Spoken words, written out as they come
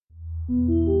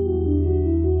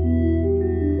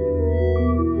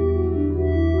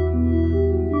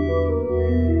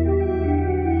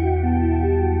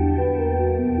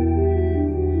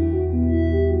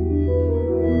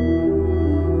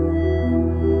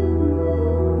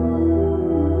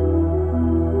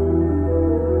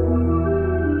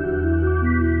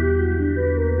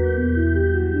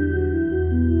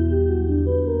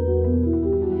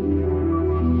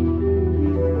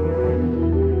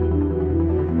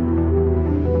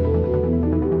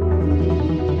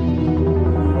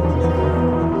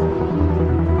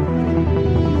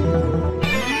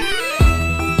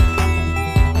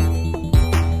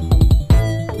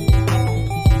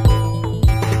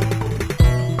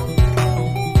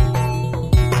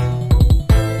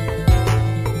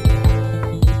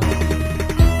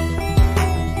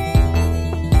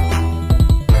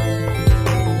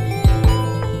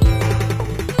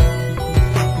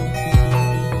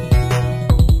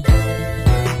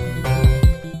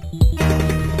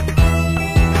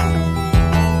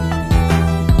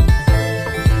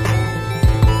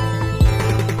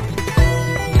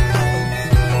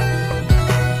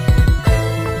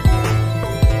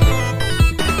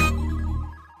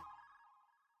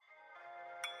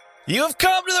You have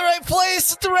come to the right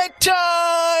place at the right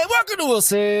time. Welcome to We'll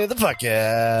Save the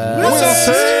Podcast. We'll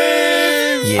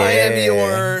Save! Yeah. I am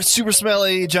your super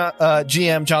smelly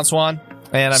GM, John Swan,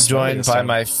 and I'm joined by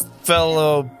my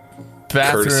fellow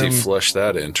bathroom... Courtesy flush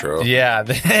that intro. Yeah,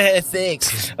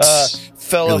 thanks.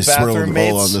 Fellow really swirling bathroom the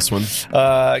roll mates, on this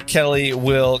one. Kelly,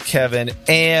 Will, Kevin,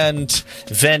 and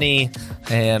Venny.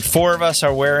 And four of us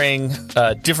are wearing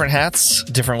different hats,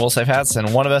 different Will Save hats,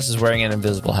 and one of us is wearing an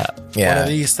invisible hat. Yeah. One of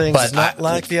these things But is not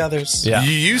like the others. Yeah.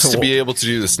 You used to be able to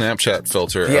do the Snapchat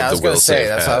filter Yeah, I of was the going Will to say, Save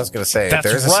that's hat. what I was going to say. That's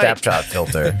There's a right. Snapchat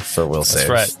filter for Will Save.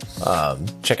 That's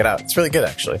right. Check it out. It's really good,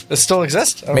 actually. It still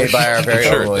exists? Oh, Made by our very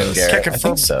Sure own it William does. Garrett. Can't I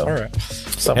confirm. think so. All right.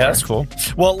 Somewhere. Yeah, that's cool.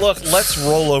 Well, look, let's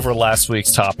roll over last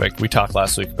week's topic. We talked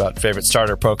last week about favorite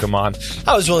starter Pokemon.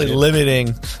 I was really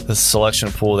limiting the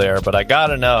selection pool there, but I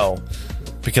gotta know,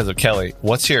 because of Kelly,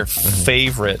 what's your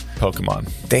favorite Pokemon?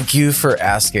 Thank you for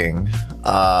asking.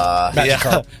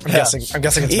 Magikarp. I'm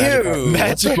guessing it's Magikarp.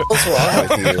 Magikarp. What's wrong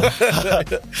with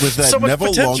you? With that So much Neville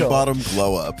potential. Longbottom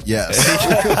glow up. Yes.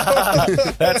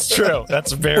 That's true.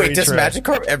 That's very Wait, does true.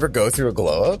 Magikarp ever go through a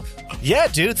glow up? Yeah,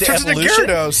 dude. The Turns into evolution.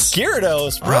 Gyarados.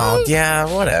 Gyarados, bro. Oh,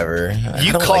 yeah, whatever.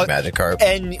 I don't like Magikarp.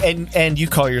 and you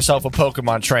call yourself a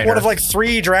Pokemon trainer. One of like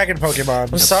 3 dragon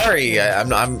Pokemon. I'm sorry,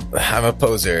 I'm a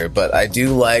poser, but I do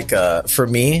like. For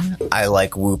me, I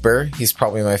like Wooper. He's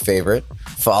probably my favorite.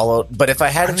 But if I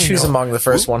had to choose among the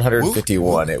first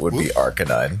 151, it would be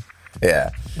Arcanine.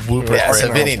 Yeah, Wooper. yeah. So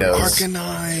Arcanine. Vinny knows.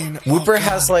 Arcanine. Wooper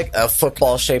has like a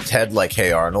football-shaped head, like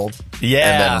Hey Arnold.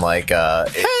 Yeah. and then like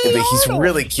he's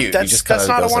really cute. That's, he just kinda that's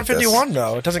not a goes like this. 151,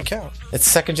 though. It doesn't count. It's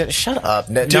second gen. Shut up,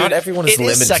 dude. Not- Everyone is it is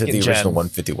limited to second the original gen.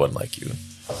 151, like you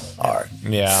are.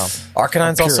 Yeah.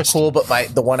 Arcanine's also purist. cool, but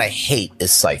the one I hate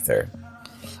is Scyther.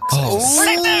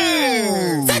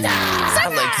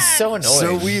 Like, he's so annoying.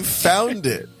 So we've found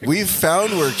it. We've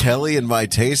found where Kelly and my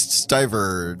tastes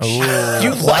diverge. You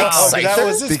like Wow, Scyther? that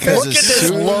was his Because Look as at this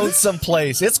soon- lonesome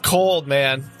place. It's cold,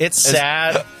 man. It's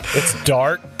sad. It's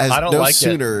dark. As I don't no like it.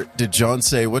 sooner did John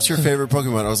say, "What's your favorite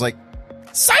Pokemon?" I was like,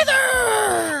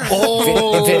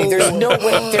 Oh, Vinny, there's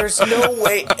no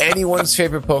way anyone's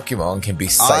favorite Pokemon can be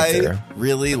Scyther. I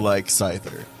really like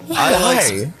Scyther.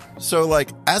 Why? So like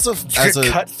as You a could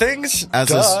cut things? as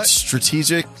Duh. a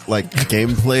strategic like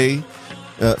gameplay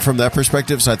from that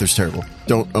perspective, Scyther's terrible.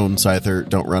 Don't own Scyther.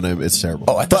 Don't run him. It's terrible.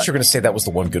 Oh, I thought you were going to say that was the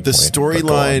one good The point. But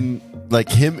go on. storyline, like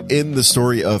him in the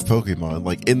story of Pokemon,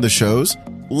 like in the shows,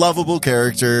 lovable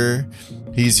character.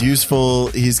 He's useful.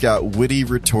 He's got witty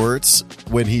retorts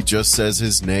when he just says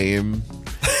his name.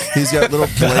 He's got little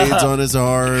blades on his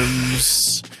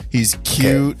arms. He's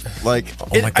cute. Like, Oh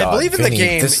my I God, believe in the Vinny,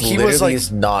 game, This he was literally like-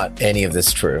 is not any of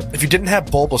this true. If you didn't have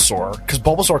Bulbasaur, because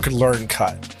Bulbasaur could learn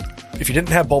Cut. If you didn't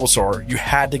have Bulbasaur, you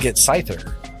had to get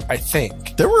Scyther, I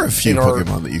think. there were a few In order-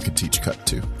 Pokemon that you could teach Cut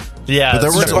to, Yeah. but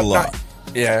there that's weren't true. a lot.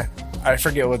 Yeah. I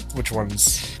forget which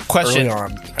ones. Question, early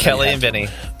on. Kelly and Vinny.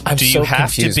 I'm do you so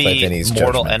have to confused by be Vinny's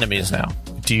mortal judgment. enemies now?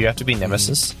 Do you have to be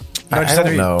nemesis? No, I just don't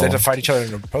had to know. They had to fight each other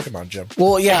in a Pokemon gym.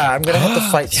 Well, yeah, I'm going to have to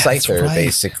fight Yeah, that's Scyther, right.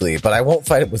 basically, but I won't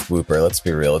fight it with Wooper. Let's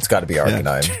be real. It's got to be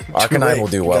Arcanine. Arcanine will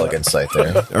do well against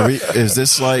Scyther. Are we, is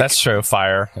this like That's true.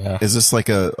 Fire. Yeah. is this like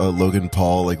a Logan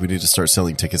Paul? Like we need to start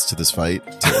selling tickets to this fight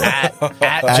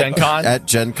At Gen Con? at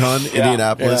Gen Con,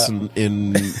 Indianapolis, yeah.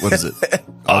 in what is it?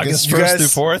 August You 1st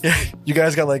guys- through 4th? You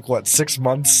guys got like, what, 6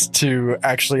 months to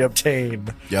actually obtain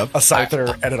Yep. a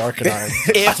Scyther and an Arcanine.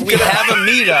 If we have a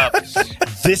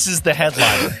meetup, this is the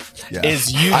headliner. Yeah.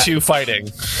 is you two fighting.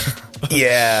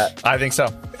 Yeah. I think so.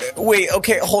 Wait,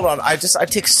 okay, hold on. I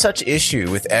take such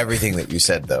issue with everything that you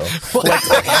said, though. Hold on.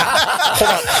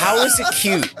 How is it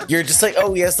cute? You're just like,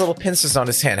 oh, he has little pincers on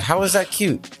his hand. How is that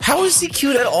cute? How is he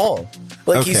cute at all?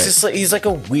 Like, Okay. he's just like, he's like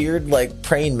a weird, like,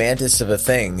 praying mantis of a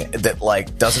thing that,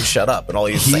 like, doesn't shut up. And all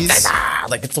he's like,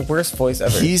 like, it's the worst voice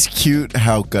ever. He's cute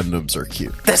how Gundams are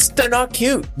cute. They're not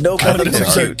cute. No Gundam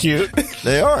is So cute. cute.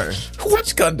 They are.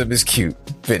 Which Gundam is cute,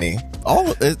 Vinny?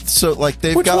 All so like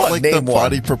they've Which got one? like the Name one.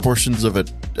 body proportions of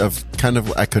kind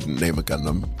of I couldn't name a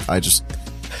Gundam. I just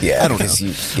Yeah, I don't know.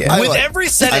 Yeah. With like- every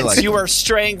sentence, like you it. are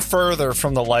straying further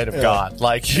from the light of God.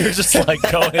 Like, you're just like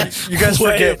going. You guys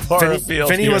way forget, far Vinny, afield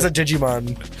Vinny here. was a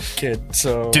Digimon kid,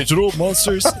 so digital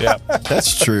monsters. Yeah,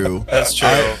 that's true. that's true.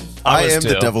 I was am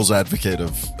the too. devil's advocate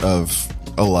of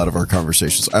a lot of our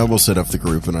conversations. I almost set up the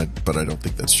group, but I don't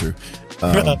think that's true.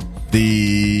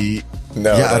 The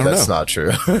No, Yeah, I don't that's know. not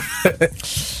true.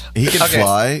 he can Okay.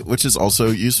 fly, which is also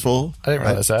useful. I didn't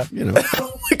realize that. You know,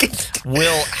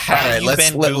 Will, have All right, you let's-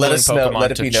 been let Googling us know- Pokemon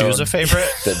let it to be choose known a favorite?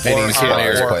 that Vinny's I can't Wow,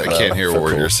 hear, that's I quite can't hear low. what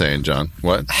Cool. you're saying, John.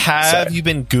 What? Have Sorry. you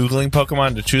been Googling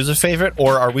Pokemon to choose a favorite,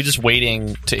 or are we just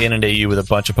waiting to inundate you with a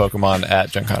bunch of Pokemon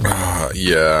at Gen Con?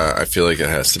 Yeah, I feel like it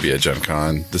has to be a Gen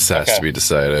Con. This has to be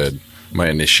decided. My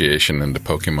initiation into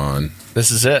Pokemon.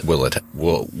 This is it. Will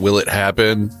it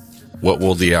happen? What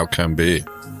will the outcome be?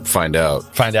 Find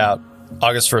out. Find out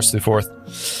August 1st through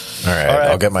 4th. All right, right.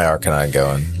 I'll get my Arcanine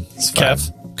going. It's fine.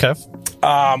 Kev?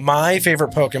 my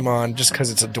favorite Pokemon, just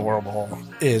because it's adorable,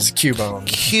 is Cubone.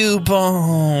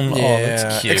 Cubone. Oh,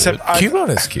 that's cute. Except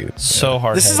Cubone is cute. so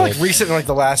hard. this is like recent, like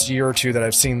the last year or two that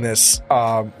I've seen this,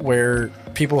 where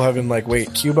people have been like, "Wait,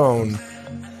 Cubone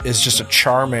is just a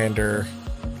Charmander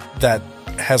that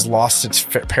has lost its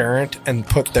parent and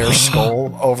put their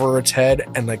skull over its head,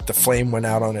 and like the flame went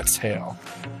out on its tail."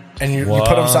 And you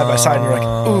put them side by side, and you're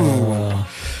like, "Ooh,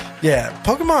 yeah."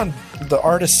 Pokemon, the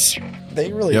artists,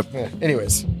 they really. Yep.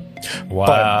 Anyways, wow.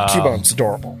 but Cubone's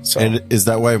adorable. So and is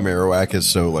that why Marowak is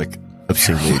so like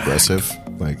obscenely aggressive?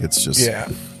 Like it's just yeah.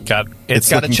 It's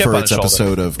got a looking chip for on its its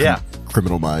shoulder. episode of Yeah.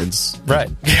 Criminal Minds. Right.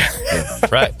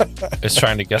 Right. It's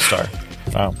trying to guest star.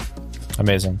 Wow.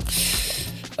 Amazing.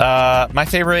 My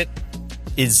favorite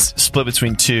is split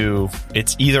between two.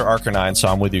 It's either Arcanine, so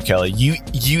I'm with you, Kelly. You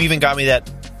even got me that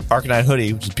Arcanine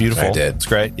hoodie, which is beautiful. I did. It's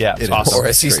great. Yeah, it's It is. awesome. Or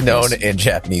as he's Great known news. in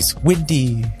Japanese,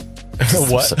 Windy.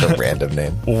 What? Such a random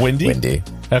name. Windy? Windy.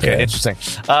 Okay, Yeah. interesting.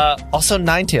 Also,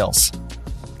 Ninetales.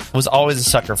 Was always a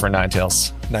sucker for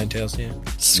Ninetales. Ninetales, yeah.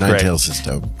 It's great. Ninetales is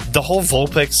dope. The whole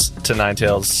Vulpix to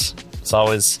Ninetales. It's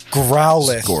always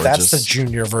Growlithe. It's gorgeous. That's the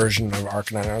junior version of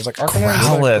Arcanine. I was like, Arcanine. is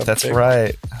Growlithe. the That's big-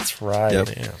 right. That's right. Yep.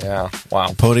 Yeah. Wow.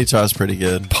 Ponyta's pretty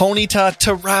good. Ponyta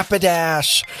to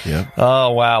Rapidash. Yeah.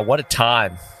 Oh wow, what a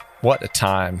time. What a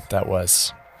time that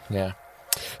was. Yeah.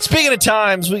 Speaking of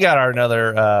times, we got our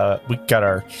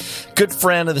good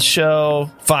friend of the show,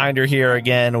 Finder, here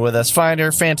again with us.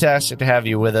 Finder, fantastic to have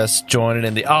you with us, joining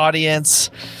in the audience.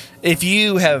 If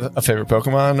you have a favorite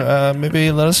Pokemon, maybe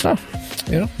let us know.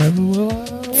 You know, maybe we'll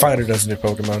Finder doesn't do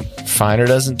Pokemon. Finder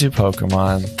doesn't do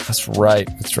Pokemon. That's right.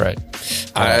 That's right.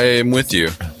 I'm with you.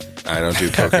 I don't do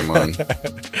Pokemon.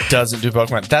 Doesn't do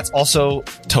Pokemon. That's also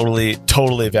totally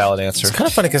a valid answer. It's kind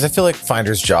of funny because I feel like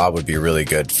Finder's job would be really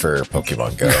good for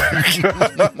Pokemon Go.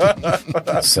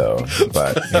 So,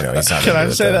 but you know, he's not. Can gonna I do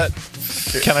it say then.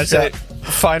 that? Can I say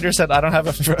Finder said I don't have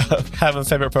a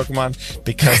favorite Pokemon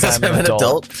because I'm an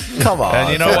adult. Come on.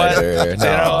 And you know what? Finder. You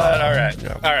know what? All right.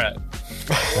 All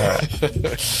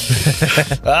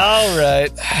right.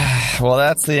 Well,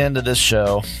 that's the end of this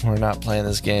show. We're not playing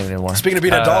this game anymore. Speaking of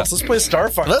being adults, let's play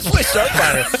Starfinder. Let's play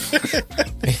Starfinder.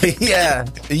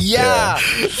 Yeah.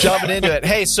 Jumping into it.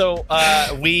 Hey, so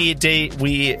we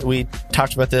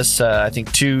talked about this I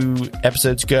think 2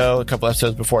 episodes ago, a couple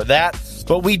episodes before that,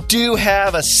 but we do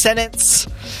have a sentence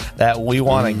that we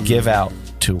want to give out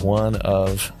to one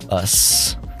of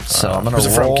us. So I'm going Who's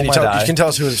to it from? roll Can you my tell? die. You can tell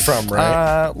us who it's from,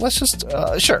 right? Let's just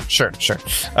sure.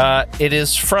 It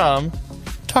is from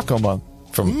Taco Monk.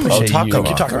 From Appreciate Taco You. Monk.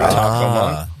 You talk about Taco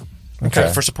Monk. Thank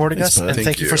you for supporting us, fun. and Thank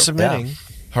thank you for you. submitting.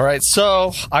 All right,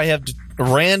 so I have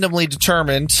randomly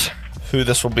determined who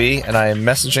this will be, and I am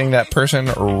messaging that person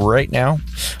right now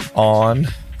on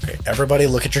Okay, everybody,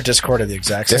 look at your Discord at the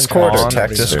exact same Discord time. or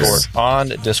text? On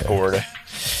Discord.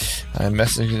 I'm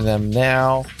messaging them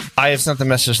now. I have sent the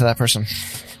message to that person.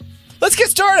 Let's get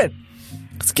started.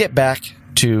 Let's get back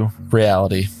to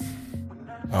reality.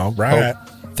 All right.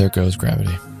 There goes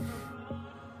gravity.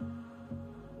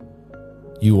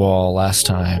 You all last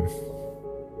time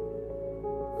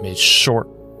made short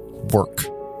work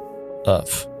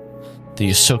of the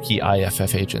Yosoki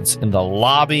IFF agents in the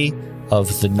lobby of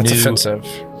the That's new. offensive.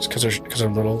 It's because they're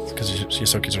little. Because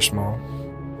Yosokis are small.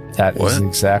 That is What?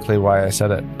 exactly why I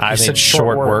said it. I think said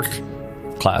short short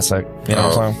work. Classic. You know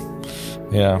what I'm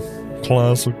saying? Yeah.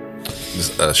 Classic.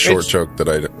 It's a short joke that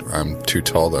I'm too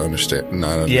tall to understand.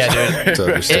 Not understand, Yeah, dude. to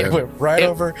understand. It went right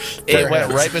over. It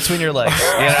went right between your legs.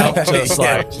 You know? Just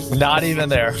like, not even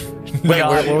there. Wait, Not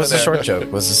what even was the there. short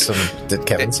joke? Was this some? Did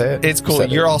Kevin say it? It's cool.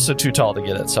 Said it. You're also too tall to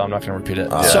get it, so I'm not going to repeat it.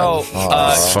 Yeah. So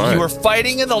It's fine. you were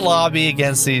fighting in the lobby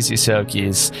against these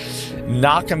Yosokis.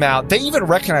 Knock them out. They even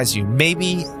recognize you.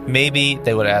 Maybe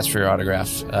they would have asked for your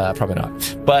autograph. Probably not.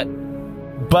 But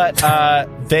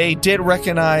they did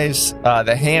recognize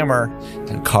the hammer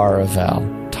and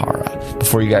Caraval Tara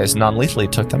before you guys non-lethally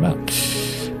took them out.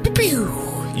 Pew, pew.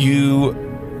 You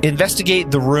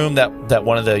investigate the room that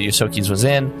one of the Yosokis was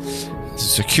in. It's a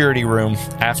security room.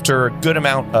 After a good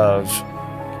amount of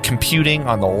computing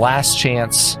on the last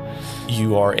chance,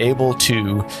 you are able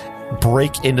to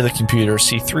break into the computer,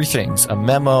 see three things: a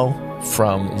memo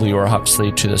from Leora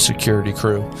Huxley to the security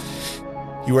crew.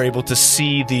 You were able to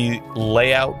see the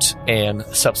layout and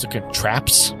subsequent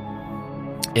traps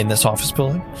in this office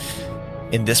building,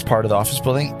 in this part of the office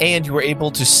building, and you were able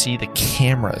to see the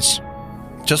cameras.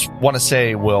 Just want to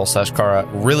say, Will / Kara,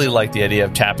 really like the idea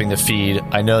of tapping the feed.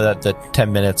 I know that the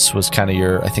 10 minutes was kind of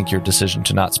your decision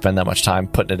to not spend that much time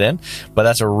putting it in, but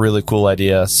that's a really cool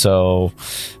idea. So,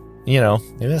 maybe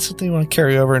that's something you want to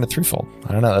carry over into Threefold.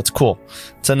 I don't know. That's cool.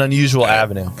 It's an unusual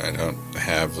avenue. I don't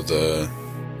have the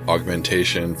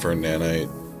augmentation for nanite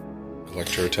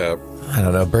electro tap. I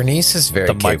don't know. Bernice is very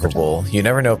The micro- capable. You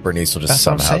never know if Bernice will just That's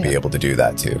what I'm somehow be saying. able to do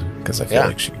that too. Because I feel Yeah.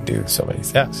 like she can do so many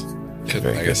things. Yeah.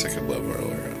 I guess I could level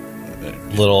earlier.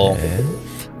 Little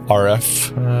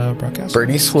RF broadcast.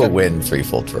 Bernice will win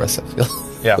Threefold for us, I feel.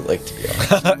 Yeah. Like, to be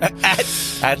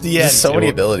honest. At the She end, has so it many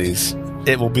will- abilities.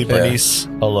 It will be Bernice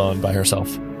alone by herself.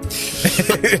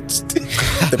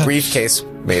 The briefcase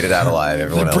made it out alive.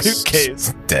 Everyone The else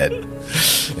briefcase. dead.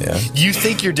 Yeah. You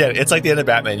think you're dead. It's like the end of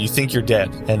Batman. You think you're dead,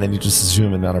 and then you just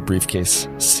zoom in on a briefcase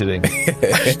sitting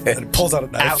And it pulls out a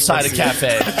knife. outside a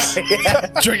cafe,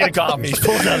 drinking a coffee,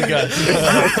 pulling out a gun.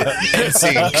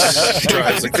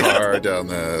 Drives a car down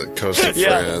the coast of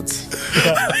Yeah. France.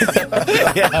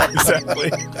 Yeah,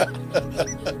 exactly.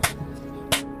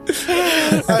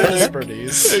 I miss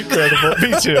Bernice. Incredible.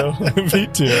 Me too. Me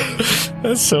too.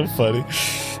 That's so funny.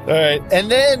 All right.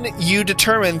 And then you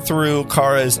determine through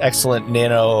Kara's excellent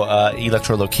nano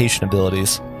electrolocation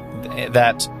abilities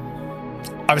that,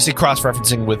 obviously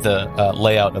cross-referencing with the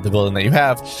layout of the building that you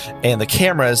have and the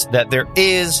cameras, that there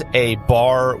is a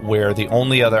bar where the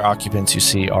only other occupants you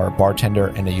see are a bartender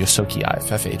and a Yosoki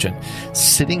IFF agent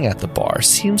sitting at the bar.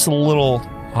 Seems a little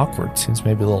awkward. Seems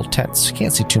maybe a little tense. You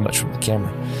can't see too much from the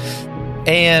camera.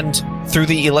 And through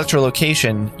the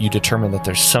electrolocation, you determine that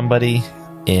there's somebody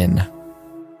in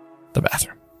the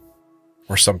bathroom.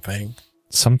 Or something.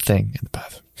 Something in the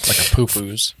bathroom. Like a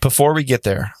poo-poos. Before we get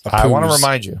there, A I want to poos.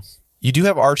 remind you, you do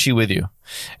have Archie with you.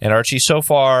 And Archie so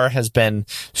far has been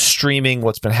streaming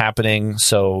what's been happening.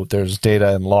 So there's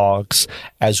data and logs,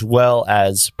 as well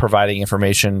as providing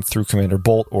information through Commander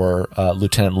Bolt or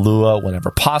Lieutenant Lua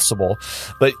whenever possible.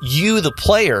 But you, the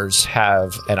players,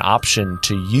 have an option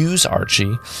to use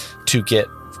Archie to get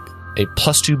a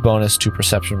 +2 bonus to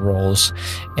perception rolls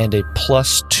and a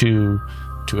 +2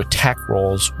 to attack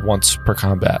rolls once per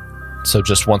combat. So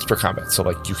just once per combat. So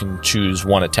like you can choose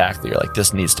one attack that you're like,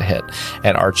 this needs to hit.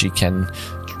 And Archie can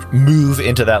move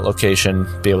into that location,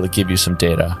 be able to give you some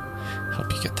data,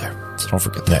 help you get there. So don't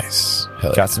forget that. Nice.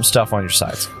 Hell Got some stuff on your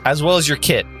sides. As well as your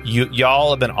kit.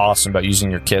 Y'all have been awesome about using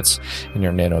your kits and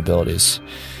your nano abilities.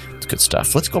 It's good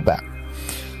stuff. Let's go back.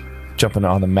 Jumping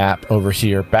on the map over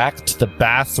here. Back to the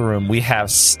bathroom. We have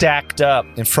stacked up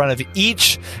in front of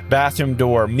each bathroom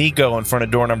door. Migo in front of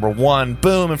door number 1.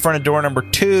 Boom in front of door number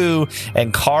 2.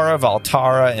 And Kara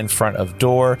Valtara in front of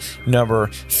door number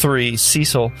 3.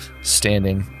 Cecil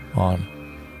standing on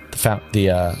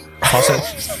the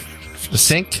faucet, the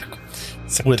sink,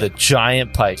 with a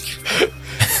giant pike.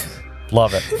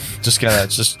 Love it. Just gonna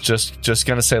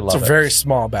say love It's a it. very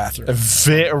small bathroom.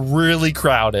 Really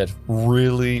crowded.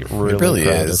 Really It really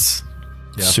crowded. is.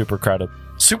 Yeah. Super crowded.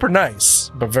 Super nice,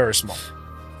 but very small.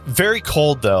 Very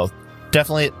cold though.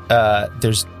 Definitely,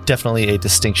 there's definitely a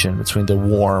distinction between the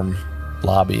warm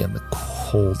lobby and the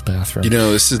cold bathroom.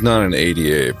 This is not an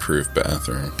ADA approved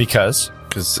bathroom Because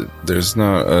because there's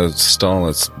not a stall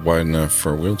that's wide enough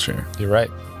for a wheelchair. you're right.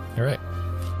 You're right.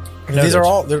 These are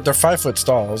all they're 5-foot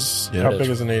stalls. Yeah. How big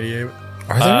is an 88?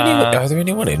 Are there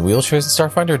anyone in wheelchairs in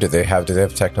Starfinder? Do they have a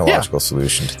technological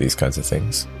solution to these kinds of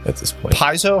things at this point?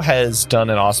 Paizo has done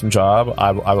an awesome job,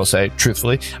 I will say,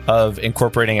 truthfully, of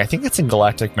incorporating, I think it's in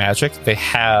Galactic Magic, they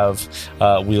have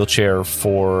a wheelchair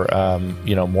for,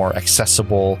 more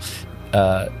accessible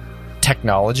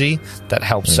technology that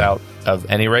helps out of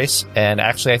any race. And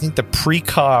actually, I think the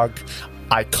precog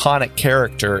iconic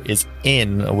character is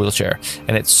in a wheelchair,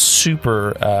 and it's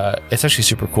it's actually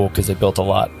super cool because they built a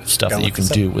lot of stuff that you can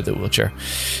do with a wheelchair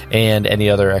and any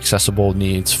other accessible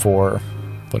needs for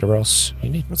whatever else you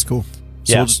need. That's cool.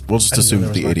 So we'll just assume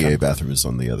that the ADA bathroom is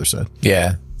on the other side.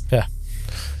 Yeah.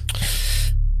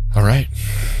 All right,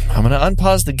 I'm gonna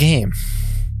unpause the game.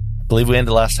 I believe we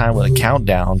ended last time with a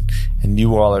countdown, and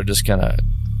you all are just gonna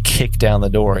kick down the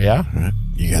door. Yeah, all right.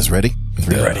 You guys ready?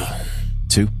 3, ready.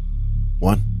 2,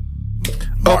 1.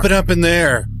 Open up in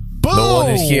there. Boom! No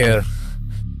one is here.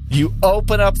 You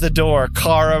open up the door.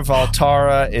 Kara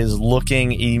Valtara is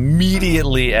looking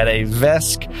immediately at a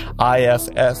Vesk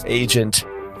IFF agent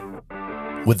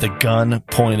with the gun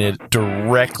pointed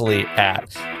directly at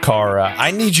Kara.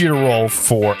 I need you to roll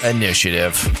for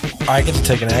initiative. I get to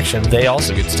take an action. They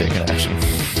also get to take an action.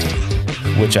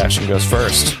 Which action goes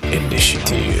first?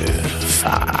 Initiative.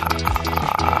 I'm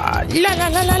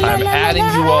adding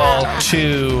you all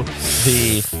to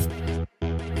the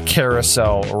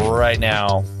carousel right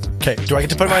now. Okay, do I get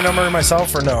to put my number in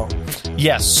myself or no?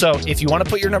 Yes, so if you want to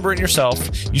put your number in yourself,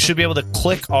 you should be able to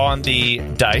click on the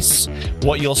dice.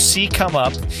 What you'll see come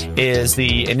up is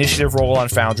the initiative roll on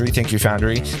Foundry, thank you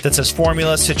Foundry, that says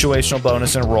formula, situational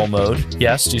bonus, and roll mode.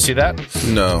 Yes, do you see that?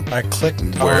 No. I clicked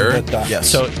Where? on the dot. Yes.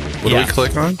 So What do we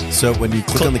click on? So when you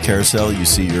click on the carousel, you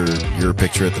see your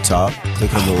picture at the top.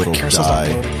 Click on the little Carousel's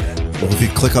die. uploading. Well, if you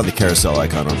click on the carousel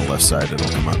icon on the left side, it'll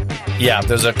come up. yeah,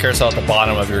 there's a carousel at the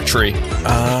bottom of your tree.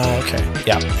 Okay.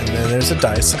 Yeah. And then there's a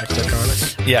dice. I click on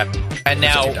it. Yeah. And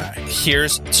now Take a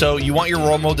die. so you want your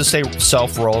roll mode to say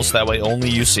self rolls, that way only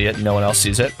you see it, no one else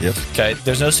sees it. Yep. Okay.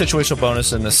 There's no situational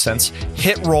bonus in this sense.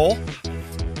 Hit roll,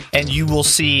 and you will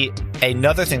see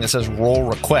another thing that says roll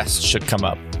request should come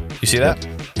up. You see that?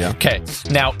 Yeah. Okay.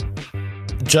 Now,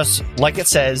 just like it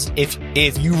says, if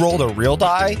you rolled a real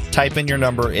die, type in your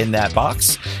number in that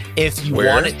box. If you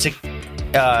Where? want it to,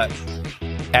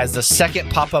 as the second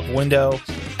pop-up window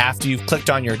after you've clicked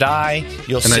on your die,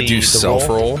 you'll Can see I do the self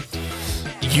roll?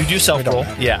 You do self roll.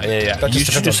 Yeah. That You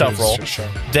just should do depends on self roll. who's showing.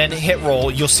 Then hit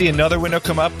roll. You'll see another window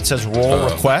come up. It says roll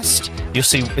request. You'll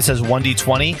see it says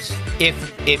 1d20.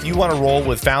 If you want to roll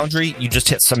with Foundry, you just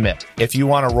hit submit. If you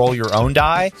want to roll your own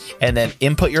die and then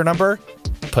input your number,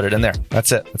 put it in there.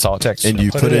 That's it. That's all it takes. And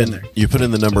you put put it in in there. you put in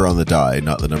the number on the die,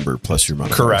 not the number plus your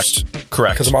modifiers.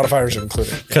 Correct. Because the modifiers are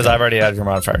included. Because I've already added your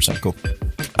modifiers in. Cool.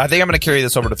 I think I'm going to carry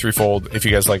this over to threefold if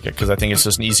you guys like it, because I think it's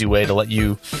just an easy way to let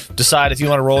you decide if you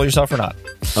want to roll yourself or not.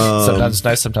 Sometimes it's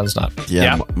nice, sometimes not.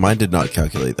 Yeah, mine did not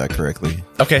calculate that correctly.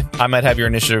 Okay, I might have your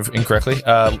initiative incorrectly.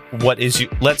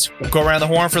 Let's go around the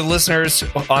horn for the listeners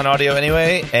on audio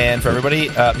anyway, and for everybody.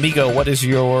 Migo, what is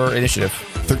your initiative?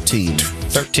 13.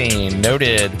 13.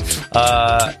 Noted.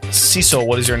 Cecil,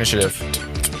 what is your initiative?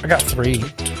 I got 3.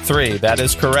 3. That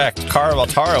is correct. Kara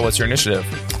Valtara, what's your initiative?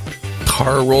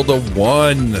 Car rolled a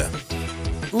 1.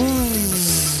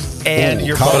 And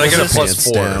your Kara But I get a bonus is- plus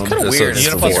 4. down. Kinda weird. You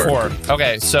get a plus 4.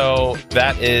 Okay, so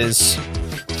that is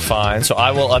fine. So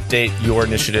I will update your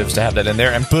initiatives to have that in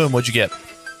there. And boom, what'd you get?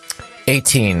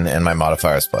 18 and my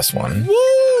modifier is +1.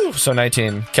 Woo! So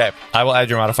 19. Okay, I will add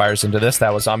your modifiers into this.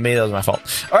 That was on me. That was my fault.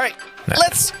 All right,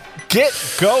 let's get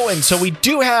going. So we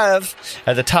do have,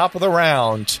 at the top of the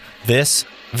round, this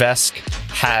Vesk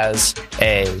has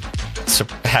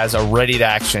a readied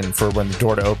action for when the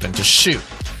door to open to shoot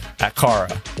at Kara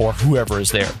or whoever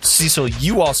is there. Cecil,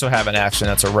 you also have an action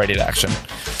that's a readied action.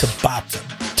 To bop them.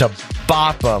 To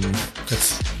bop them.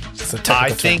 It's a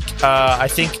technical term. I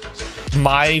think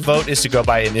my vote is to go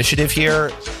by initiative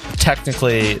here.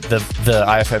 Technically, the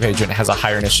IFF agent has a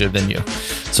higher initiative than you,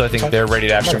 so I think their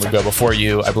ready action would go before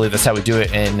you. I believe that's how we do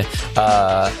it in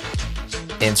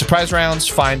surprise rounds.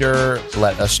 Finder,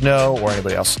 let us know, or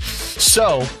anybody else.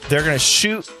 So they're going to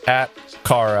shoot at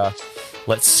Kara.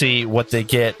 Let's see what they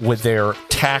get with their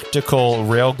tactical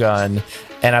railgun,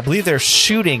 and I believe they're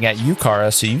shooting at you,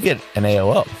 Kara. So you get an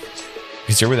AOO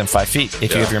because you're within 5 feet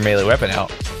if you have your melee weapon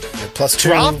out. +2.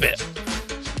 Drop it.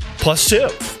 +2.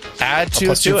 Add 2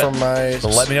 +2 to it. from my So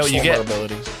let me know what you Soulmare get.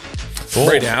 ability.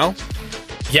 Right now?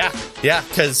 Yeah,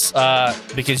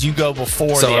 because you go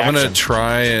before So the I'm action. going to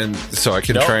try and... So I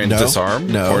can Nope. try and No.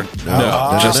 disarm? No. Or,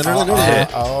 No. just No. hit.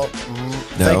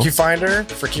 Thank you, Finder,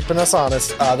 for keeping us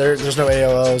honest. There's no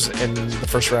AOOs in the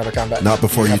first round of combat. Not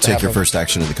before you have to take have your them. first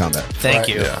action in the combat. Thank Right.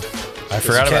 you. Yeah. I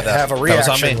forgot You about can't that. have a That was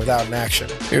on reaction me. without an action.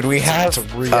 Dude, we have It's a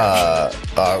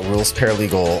reaction. rules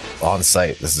paralegal on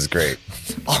site. This is great.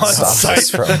 On Stops site. us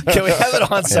from- Can we have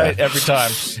it on site every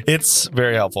time? It's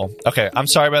very helpful. Okay, I'm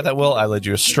sorry about that, Will. I led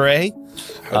you astray.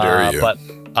 How dare you? But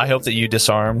I hope that you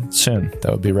disarm soon.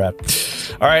 That would be rad.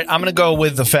 All right, I'm going to go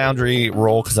with the Foundry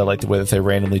roll because I like the way that they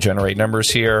randomly generate numbers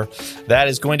here. That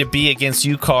is going to be against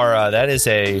you, Kara. That is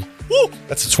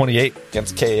that's a 28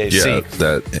 against KAC. Yeah,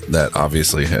 that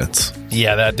obviously hits.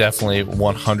 Yeah, that definitely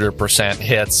 100%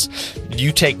 hits.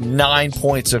 You take 9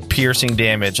 points of piercing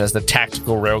damage as the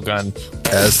tactical railgun.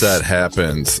 As that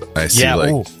happens, I see Yeah,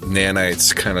 like ooh.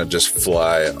 nanites kind of just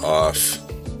fly off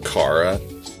Kara,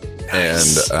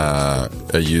 and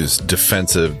I use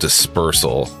defensive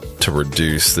dispersal to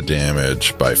reduce the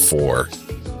damage by 4,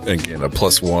 and gain a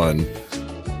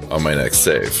 +1 on my next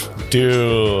save.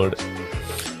 Dude.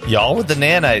 Y'all with the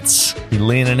nanites. You're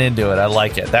leaning into it. I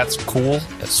like it. That's cool.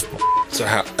 That's So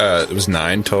how, it was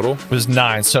 9 total. It was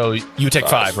 9, so you take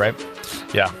 5, right?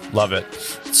 Yeah, love it.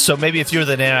 So maybe if you're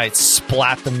the nanite,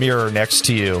 splat the mirror next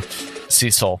to you,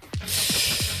 Cecil.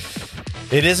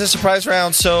 It is a surprise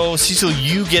round, so Cecil,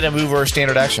 you get a move or a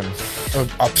standard action.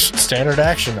 Standard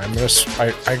action.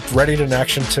 I readied an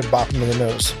action to bop him in the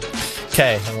nose.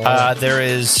 Okay, there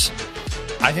is,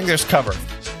 I think there's cover.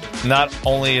 Not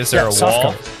only is there a soft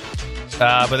wall,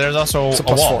 cover. but there's also It's a a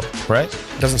plus wall, 4. right?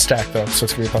 It doesn't stack though, so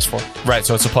it's gonna be a +4. Right,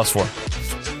 so it's a +4.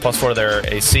 +4 there,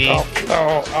 AC. Your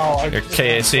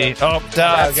KAC. Oh,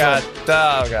 God.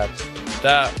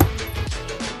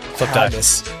 Flip die.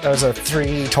 Goodness. That was a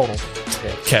 3 total.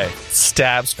 Okay.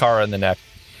 Stabs Kara in the neck.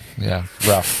 Yeah.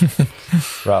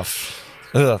 Rough. Rough.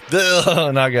 Ugh.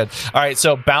 Ugh, not good. All right.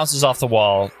 So bounces off the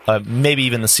wall, maybe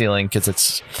even the ceiling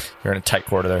because you're in a tight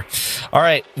corridor there. All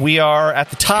right. We are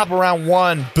at the top of round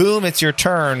 1. Boom. It's your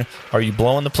turn. Are you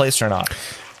blowing the place or not?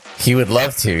 He would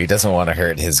love to. He doesn't want to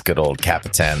hurt his good old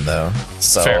Capitan, though.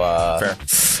 So, Fair.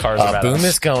 Kara's a Boom badass.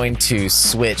 is going to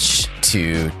switch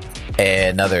to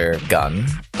another gun,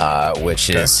 which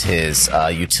is his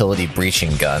utility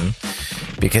breaching gun,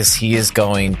 because he is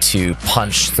going to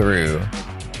punch through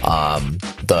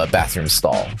the bathroom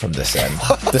stall from this end.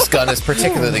 This gun is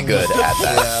particularly good at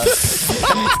that.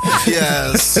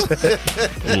 Yes.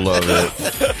 Love it.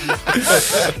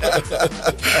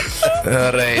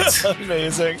 All right.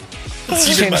 Amazing.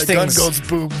 Let's change things.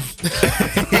 boom.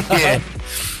 Yeah.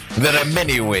 There are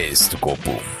many ways to go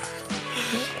boom.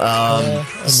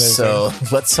 Amazing. So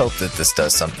let's hope that this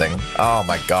does something. Oh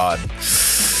my god.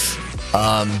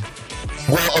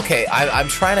 Well, okay. I'm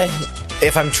trying to.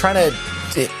 If I'm trying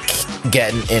to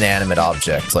get an inanimate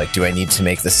object, like, do I need to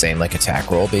make the same like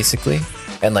attack roll, basically?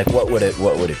 And like, what would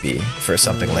it be for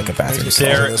something like a bathroom stall?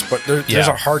 But there's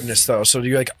a hardness though, so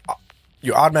you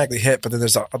automatically hit, but then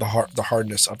there's the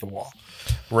hardness of the wall.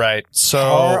 Right. So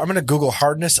I'm gonna Google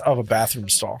hardness of a bathroom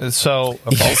stall. all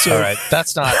right.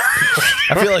 That's not.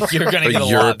 I feel like you're going to get A a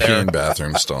lot there. European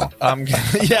bathroom stall.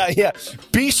 Yeah.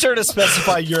 Be sure to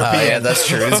specify European. Yeah, that's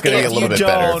true. It's going to be a If little you bit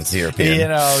better if don't, it's European. You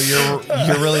know,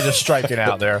 you're really just striking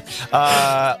out there.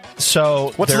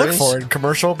 So What to there look is- for in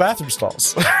commercial bathroom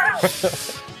stalls?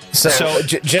 So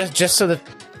just so that,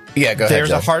 yeah, go ahead. There's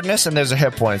a Jeff. hardness and there's a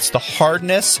hit points. The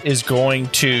hardness is going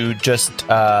to just,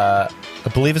 I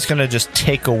believe it's going to just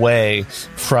take away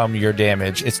from your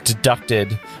damage. It's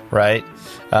deducted, right?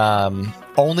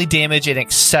 Only damage in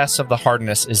excess of the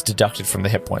hardness is deducted from the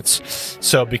hit points.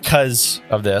 So because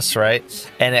of this, right?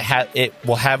 And it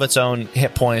will have its own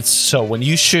hit points. So when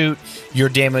you shoot, your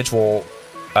damage will,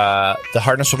 the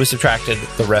hardness will be subtracted.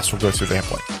 The rest will go through the hit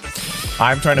point.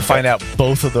 I'm trying to find out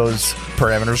both of those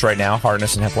parameters right now,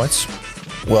 hardness and hit points.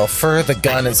 Well, for the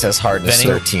gun, it says hardness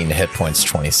Benny? 13, hit points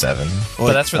 27.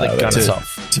 But that's for the gun to-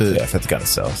 itself. To, Yeah, for the gun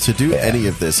itself. to do Yeah. any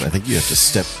of this, I think you have to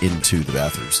step into the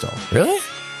bathroom stall. Really?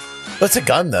 Well, it's a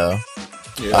gun, though.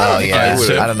 Yeah, Oh, yeah.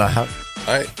 would've- I don't know how.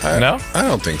 I No? I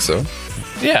don't think so.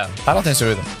 Yeah, I don't think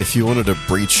so either. If you wanted to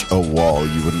breach a wall,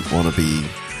 you wouldn't want to be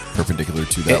perpendicular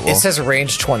to that It wall. says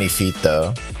range 20 feet,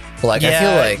 though. Like, I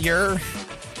feel like.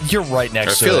 you're right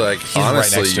next I to it. feel like He's right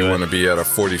honestly, next to you it. want to be at a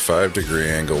 45-degree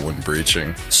angle when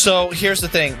breaching. So here's the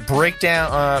thing: break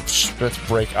down. Let's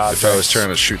break objects. If I was trying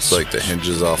to shoot like the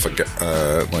hinges off like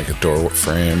a door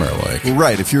frame or like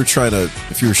Right. If you were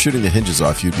shooting the hinges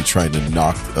off, you'd be trying to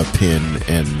knock a pin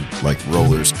and like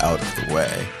rollers out of the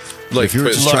way. If you were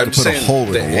but just trying I'm to put a saying hole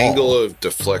in the the wall. angle of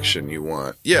deflection you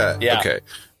want. Yeah. Yeah. Okay.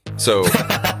 So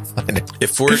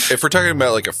if we're talking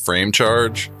about like a frame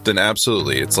charge, then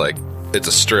absolutely, it's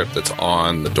a strip that's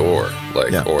on the door,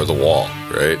 like Yeah. or the wall,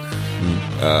 right?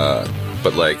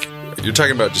 But like you're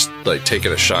talking about just like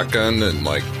taking a shotgun and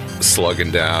like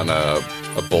slugging down a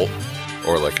bolt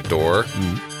or like a door.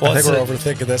 Well, I think we're it's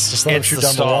overthinking this. Just let him it's shoot the down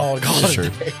the stall. wall and call it a Sure.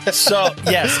 day. So,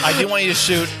 yes, I do want you to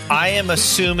shoot. I am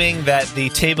assuming that the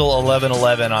table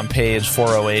 1111 on page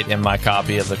 408 in my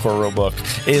copy of the core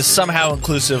rulebook is somehow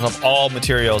inclusive of all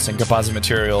materials and composite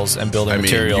materials and building I mean,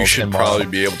 materials. you should and model. probably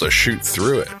be able to shoot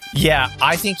through it, Yeah,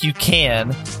 I think you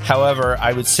can. However,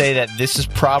 I would say that this is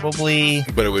probably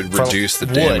but it would For reduce the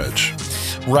wood. damage.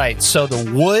 right. So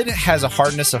the wood has a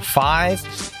hardness of 5,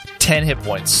 10 hit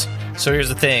points. So here's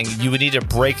the thing: you would need to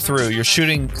break through. You're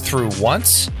shooting through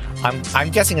once. I'm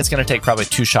guessing it's going to take probably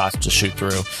 2 shots to shoot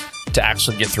through to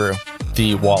actually get through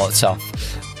the wall itself.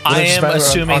 I it just am matter on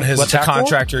assuming his what the attack roll?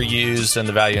 contractor used and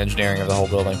the value engineering of the whole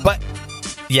building, but.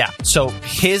 Yeah, so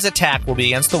his attack will be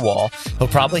against the wall. He'll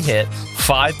probably hit.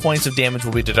 5 points of damage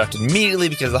will be deducted immediately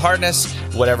because of the hardness.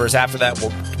 Whatever is after that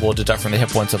will deduct from the hit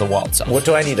points of the wall itself. What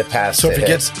do I need to pass? So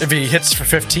to if he hits for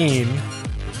 15,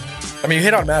 I mean, you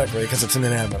hit automatically because it's an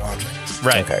inanimate object.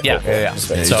 Right? Okay, Yeah, cool, cool. yeah, yeah. Just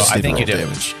Yeah, making So just I need to think you roll do.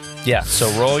 damage. Yeah. So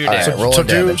roll your All damage. right, roll So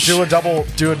damage. do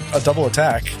a double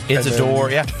attack. It's and a then-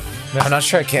 door. Yeah, I'm not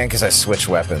sure I can because I switch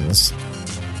weapons.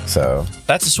 So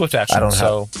that's a swift action. I don't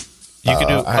so you could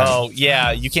do. I- Oh,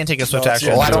 yeah, you can't take a swift No, action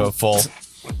yeah, and I do don't- a full. Wait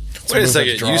a move second,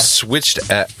 like draw. you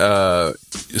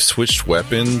switched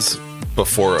weapons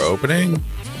before opening?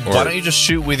 Or Why don't you just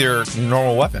shoot with your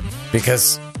normal weapon?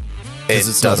 because Because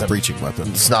it's not a breaching weapon.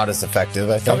 It's not as effective,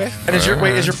 I think. Okay. And is your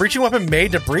breaching weapon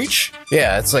made to breach?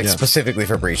 Yeah, it's like Yeah. specifically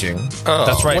for breaching. Oh.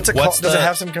 That's right. What's it called? Does it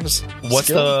have some kind of What's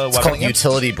skill? the It's weapon called again?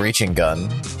 utility breaching gun.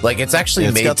 Like it's actually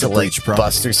Yeah, it's made got to the like breach property.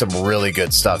 bust through some really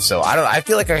good stuff. So I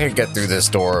feel like I could get through this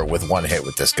door with one hit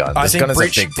with this gun. I This think gun is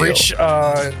breach a big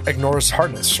deal. ignores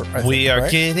hardness. I think, We are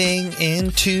right? getting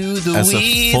into the As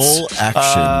weeds. a full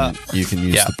action, you can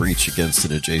use yeah. the breach against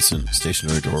an adjacent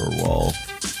stationary door or wall.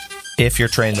 If you're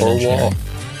trained in Or engineering. wall.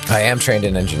 I am trained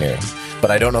in engineering, but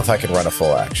I don't know if I can run a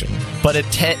full action. But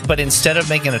instead of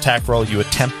making an attack roll, you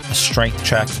attempt a strength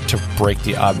check to break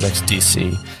the object's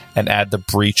DC and add the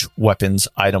breach weapons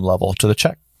item level to the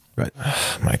check. Right.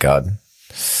 Oh my god.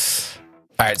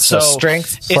 All right, so,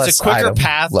 strength plus It's a quicker item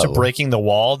path level. to breaking the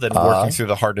wall than working through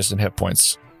the hardest and hit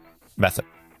points method.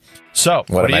 So,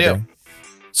 what do am you I do? doing?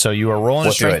 So you are rolling a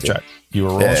What do I strength do? check. You are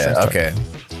rolling a strength check. Okay.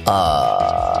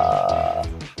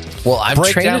 Well, I'm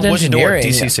Break trained down in wooden door,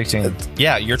 engineering. DC 16.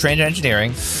 Yeah, you're trained in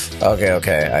engineering.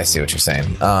 Okay, I see what you're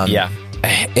saying. Yeah.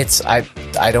 It's I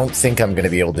don't think I'm going to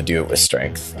be able to do it with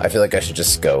strength. I feel like I should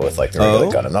just go with like the regular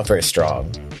Oh? gun. I'm not very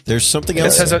strong. There's something It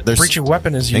else. says that There's- breaching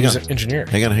weapon is Hang used on. in engineering.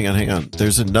 Hang on.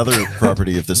 There's another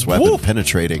property of this weapon,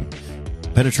 penetrating.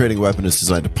 Penetrating weapon is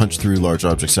designed to punch through large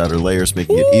objects' outer layers,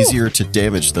 making it easier to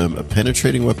damage them. A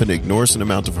penetrating weapon ignores an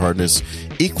amount of hardness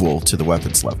equal to the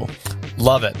weapon's level.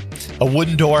 Love it. A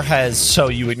wooden door has, so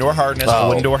you ignore hardness. A Oh,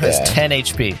 wooden door has yeah. 10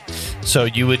 HP. So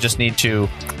you would just need to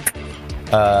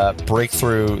break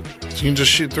through. You can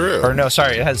just shoot through Or no,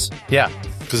 sorry, it has, yeah.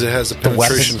 because it has a weapon-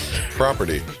 penetration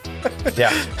property.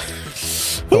 Yeah.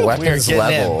 The Woo, weapons we are getting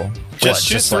level. in. What, Just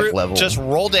shoot through. like level. Just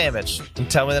roll damage and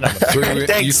tell me the number. You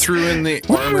Thanks. threw in the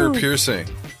armor piercing.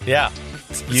 Yeah.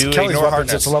 You Kelly's ignore weapons,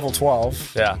 hardness. it's a level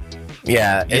 12. Yeah.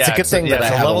 Yeah, it's Yeah, a good it's a- thing yeah, that I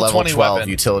it's a have a level level 20 12 weapon.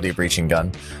 utility breaching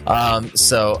gun.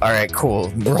 So all right,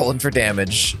 cool. Rolling for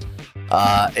damage.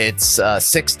 It's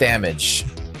 6 damage.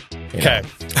 You know. Okay.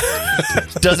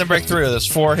 Doesn't break through. There's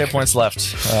 4 hit points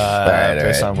left. right,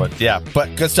 based all on what? Yeah,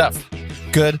 but good stuff.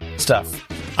 Good stuff.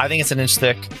 I think it's an inch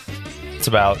thick. It's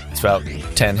about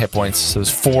 10 hit points. So there's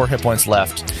 4 hit points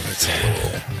left.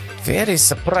 Very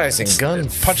surprising gun.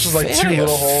 Punches like 2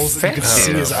 little holes that you can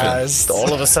see his eyes.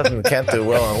 All of a sudden can't do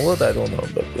well on wood. I don't know,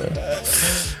 but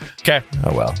Okay,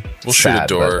 oh well. We'll shoot a Sad,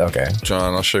 door. but okay.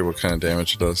 John, I'll show you what kind of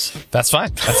damage it does. that's fine.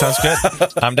 That sounds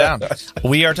good. I'm down.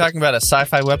 We are talking about a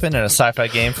sci-fi weapon and a sci-fi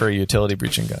game for a utility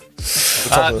breaching gun. The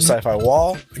top of the sci-fi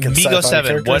wall. against Migo sci-fi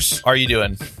 7, what characters. are you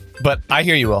doing? But I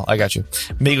hear you, Will. I got you.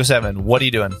 Migo 7, what are you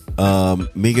doing?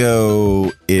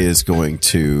 Migo is going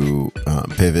to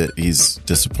pivot. He's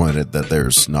disappointed that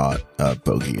there's not a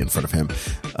bogey in front of him.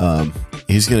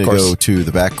 He's going to course. go to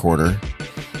the back corner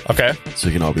Okay. so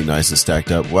he can all be nice and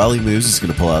stacked up. While he moves, he's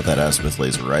going to pull out that Azimuth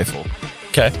laser rifle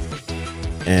Okay.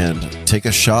 and take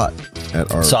a shot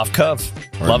at our, Soft cove.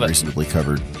 our Love it. reasonably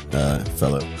covered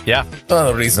fellow. Yeah.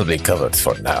 Reasonably covered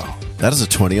for now. That is a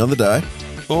 20 on the die.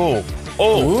 Ooh.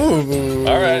 Oh.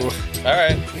 All right. All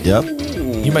right. Yep.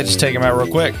 You might just take him out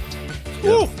real quick.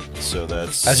 So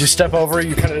that's As you step over,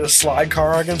 you kind of slide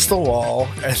car against the wall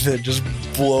and then just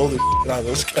blow the out of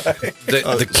this guy.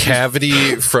 The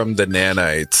cavity from the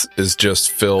nanites is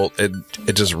just filled.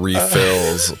 It just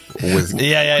refills with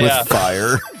Yeah. with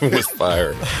fire. with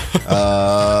fire.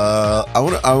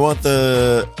 I want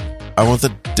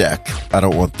the deck. I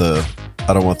don't want the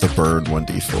I don't want the burn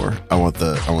 1d4. I want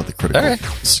the critical Okay.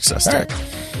 success All deck.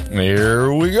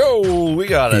 Here we go. We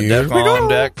got a Here deck we on go.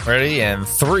 deck. Ready? And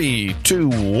 3, 2,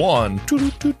 1.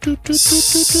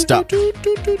 Stop.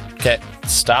 Okay,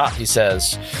 stop, he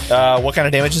says. What kind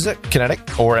of damage is it?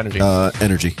 Kinetic or energy?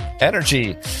 Energy.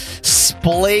 Energy.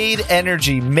 Splayed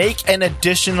energy. Make an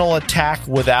additional attack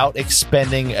without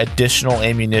expending additional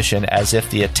ammunition as if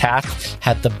the attack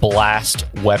had the blast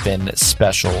weapon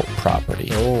special property.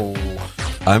 Oh.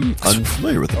 I'm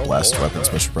unfamiliar with the blast weapon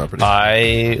special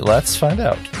property. Let's find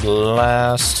out.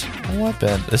 Blast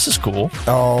weapon. This is cool.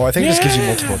 Oh, I think this gives you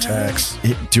multiple attacks.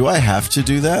 Do I have to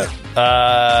do that?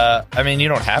 I mean, you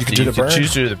don't have You to. can do You the can burn.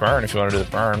 choose to do the burn if you want to do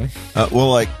the burn. Well,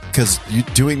 like, because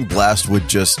doing blast would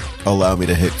just allow me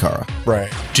to hit Kara.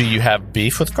 Right. Do you have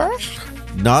beef with Kara?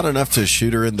 Not enough to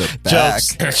shoot her in the back.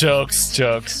 Jokes.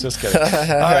 Just kidding.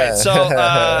 All right,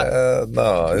 so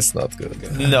no, it's not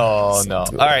good. no.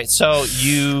 All right, so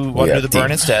you want to Yeah, do the burn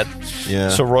deep. instead. Yeah.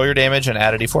 So roll your damage and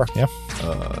add a d4. Yeah.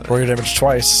 Roll your damage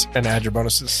twice and add your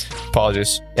bonuses.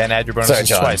 Apologies. And add your bonuses Sorry,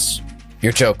 John. twice.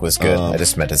 Your joke was good. I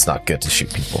just meant it's not good to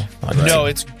shoot people. No,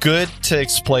 it's good to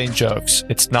explain jokes.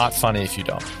 It's not funny if you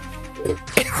don't.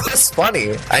 It's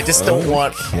funny. I just don't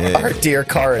want Okay. our dear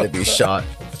Kara to be shot.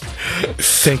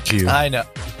 Thank you. I know.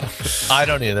 I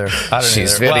don't either. She's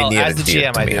either. very Well, near as the and dear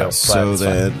GM, to I me. do. So but it's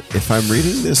fine. then, if I'm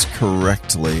reading this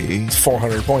correctly,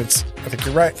 400 points. I think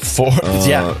you're right.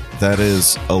 yeah. that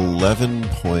is 11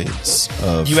 points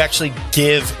of. You actually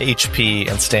give HP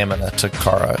and stamina to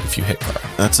Kara if you hit Kara.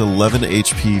 That's 11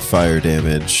 HP fire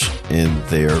damage, and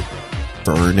they're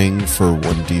burning for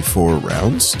 1d4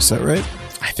 rounds. Is that right?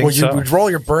 I think Well, you so. would roll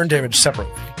your burn damage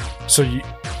separately. So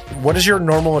what is your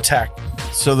normal attack?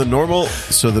 So the normal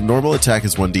attack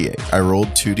is 1d8. I rolled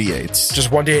 2d8s. Just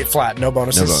 1d8 flat, no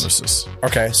bonuses. No bonuses.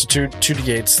 Okay, so two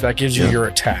d8s. That gives you Yeah. your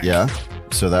attack. Yeah.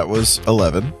 So that was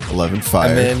 11 fire.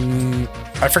 And then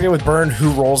I forget with burn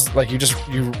who rolls. Like it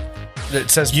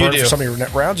says You burn do. for some of your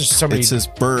net rounds. Just somebody. It says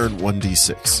burn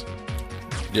 1d6.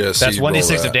 Yeah, so That's you roll 1d6 of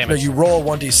that. No, damage. you roll a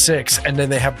 1d6 and then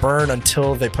they have burn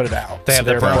until they put it out. They have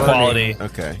their they're burn burning, quality.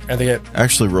 Okay. and they get. I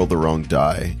actually rolled the wrong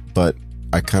die, but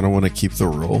I kind of want to keep the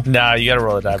roll. Nah, you gotta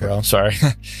roll a die, bro. I'm sorry.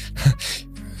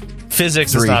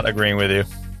 Physics is 3. not agreeing with you.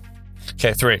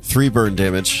 Okay, 3. 3 burn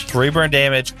damage. 3 burn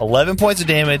damage, 11 points of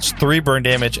damage, 3 burn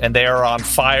damage, and they are on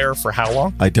fire for how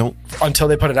long? I don't. Until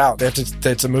they put it out. They have to.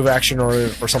 It's a move action or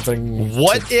something.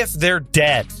 What if they're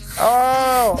dead?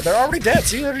 Oh, they're already dead.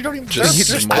 See, they don't even. Just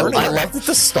they're just smoke. burning. I love that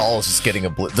the stall is just getting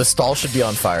the stall should be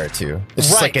on fire too. It's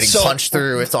just Right, like getting so- punched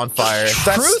through. It's on fire. I think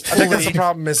that's the Truthfully-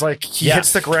 problem. Is like he Yeah.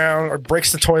 hits the ground or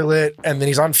breaks the toilet, and then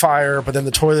he's on fire. But then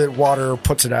the toilet water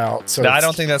puts it out. So No, I it's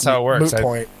don't think that's how it works. Moot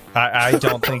point. I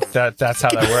don't think that's how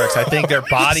that works. I think their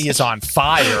body is on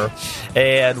fire,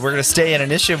 and we're gonna stay in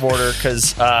initiative order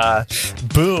because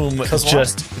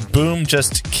Boom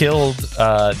just killed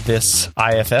this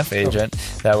IFF agent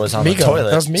that was on Migo. the toilet.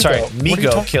 That was Migo. Sorry, What are you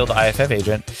Migo talking- killed IFF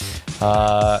agent.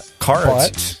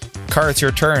 Cards, it's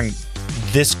your turn.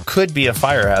 This could be a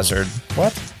fire hazard.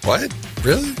 What? What?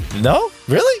 Really? No,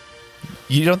 really?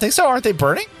 You don't think so? Aren't they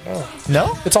burning?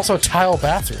 No. It's also a tile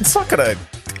bathroom. It's not gonna.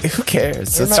 Who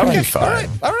cares? It's not gonna okay. be fine.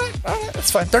 All right.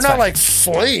 That's fine. They're That's not fine. like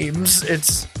flames.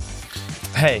 It's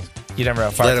Hey, you never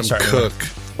know. Fire Let can him start cook.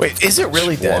 Wait, is it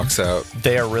really dead? Walks out.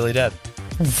 They are really dead.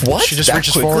 What? she just That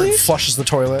reaches quickly? forward, and flushes the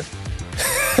toilet.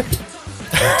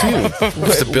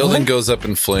 If the building goes up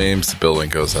in flames, the building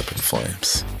goes up in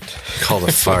flames. Call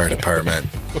the fire department.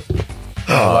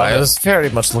 Oh, I was very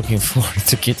much looking forward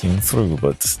to getting through,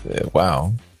 but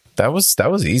wow, that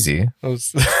was easy.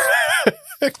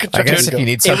 I guess if you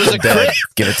need It was something a dead, crit.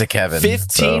 give it to Kevin.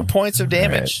 15 points of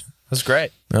damage. That's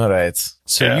great. All right.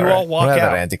 So Yeah, you all all walk Rather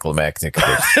out. anticlimactic. but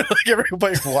Like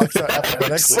everybody walks out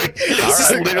apathetically. It's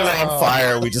just literally on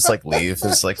fire. We just like leave.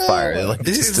 It's like fire. Like,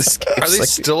 just escapes. Are they Like,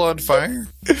 still on fire?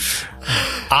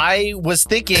 I was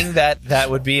thinking that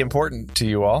would be important to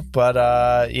you all,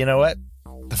 but you know what?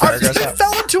 The fire goes They out.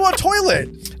 fell into a toilet,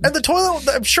 and the toilet.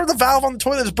 I'm sure the valve on the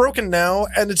toilet is broken now,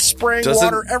 and it's spraying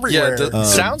water everywhere.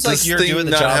 Sounds like does you're thing doing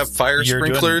the not job. have fire You're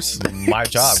doing sprinklers? My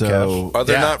job, Kev. So, Are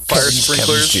there Yeah. not fire Kevin's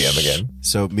sprinklers? GM again.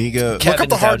 so Migo, Kev- Look up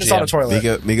the Kevin hardness on a GM. toilet.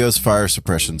 Migo's fire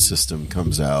suppression system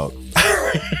comes out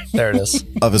There it is.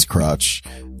 of his crotch,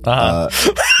 There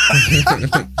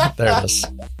it is.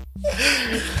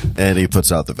 and he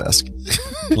puts out the vest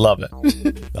Love it.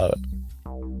 Love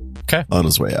it. on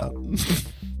his way out.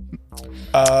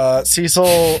 Cecil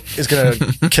is going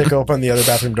to kick open the other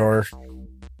bathroom door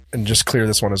and just clear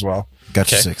this one as well.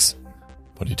 Got you Okay. 6.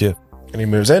 What do you do? And he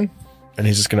moves in, and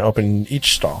he's just going to open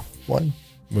each stall. One,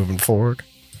 moving forward.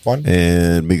 One.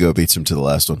 And Migo beats him to the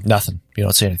last one. Nothing. You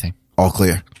don't see anything. All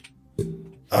clear.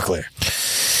 Oh, clear.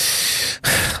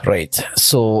 Right.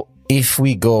 So if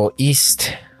we go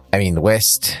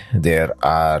west, there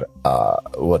are,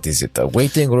 a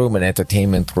waiting room, an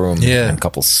entertainment room, and a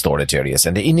couple storage areas.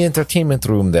 And in the entertainment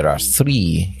room, there are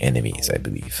 3 enemies, I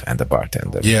believe, and a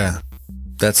bartender. Yeah,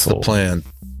 that's the plan.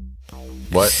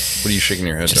 What are you shaking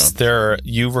your head, John?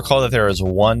 You recall that there is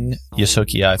one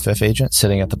Yosoki IFF agent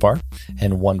sitting at the bar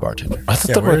and one bartender. I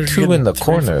thought there were 2 in the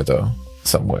corner, though,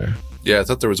 somewhere. Yeah, I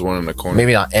thought there was one in the corner.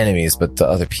 Maybe not enemies, but the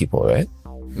other people, right?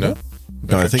 No.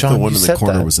 No, I think John, the one you in the said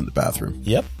corner that. was in the bathroom.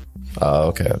 Yep. Oh,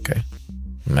 okay.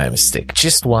 My mistake.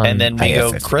 Just one. And then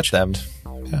Migo IFF crit them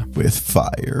With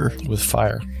fire. with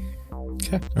fire.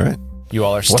 Okay. All right. You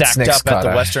all are What's stacked next, up at the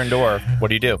Kara? western door. What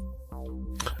do you do?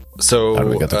 So, How do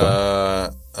we get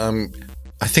the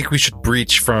I think we should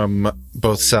breach from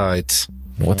both sides.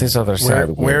 What is other side?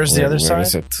 Where's the other where side?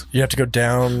 is it? You have to go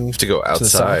down. To go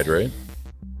outside, right?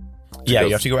 Yeah, go-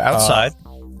 you have to go outside.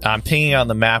 I'm pinging on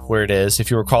the map where it is. If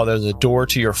you recall, there's a door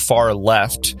to your far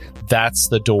left. That's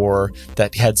the door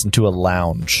that heads into a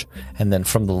lounge. And then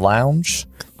from the lounge,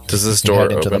 Does this you door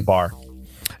head into open the bar.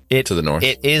 to the north?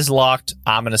 It is locked.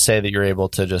 I'm going to say that you're able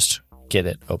to just get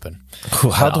it open.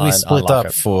 How do we split unlock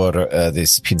up it. for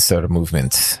this pincer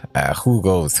movement? Who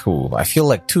goes who? I feel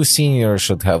like 2 seniors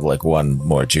should have like 1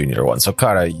 more junior one. So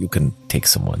Kara, you can take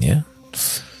someone, yeah?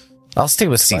 I'll stay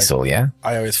with Cecil, yeah?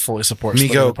 I always fully support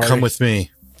splitting Migo, the party. come with me.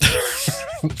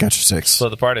 Got your 6. Split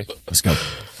the party. Let's go.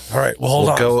 All right. Well, hold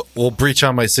on. We'll breach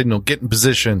on my signal. Get in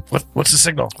position. What's the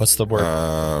signal? What's the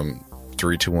word?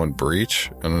 3, 2, 1, breach.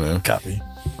 I don't know. Copy.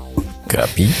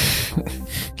 Copy.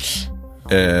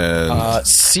 And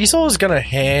Cecil is gonna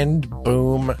hand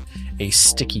Boom a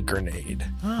sticky grenade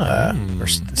or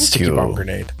sticky you. bomb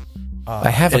grenade. I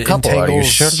have a it couple. Are you entangles-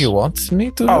 sure you want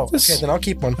me to Oh, have this? okay. Then I'll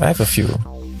keep one. I have a few.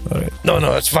 All right. No,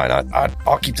 it's fine.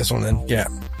 I'll keep this one then. Yeah,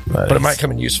 but it might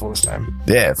come in useful this time.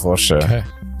 Yeah, for sure. Okay.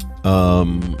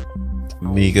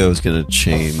 Migo's going to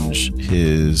change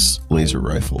his laser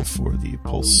rifle for the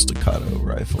pulse staccato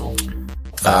rifle.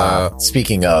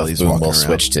 Speaking of, he's Boom walking will around.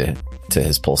 switch to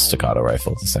his pulse staccato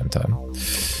rifle at the same time.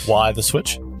 Why the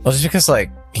switch? Well, just because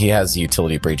like he has the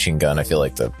utility breaching gun, I feel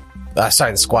like the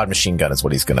squad machine gun is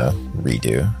what he's gonna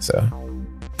redo. So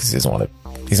because he doesn't want to,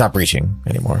 he's not breaching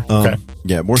anymore. Okay.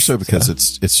 Yeah, more so because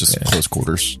it's just close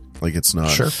quarters. Like it's not.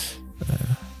 Sure.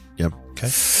 Yep. Okay.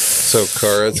 so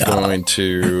Kara's going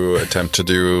to attempt to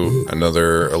do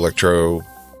another electro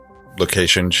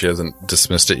location. She hasn't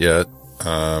dismissed it yet.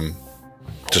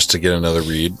 Just to get another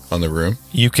read on the room.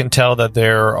 You can tell that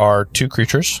there are 2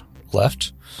 creatures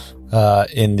left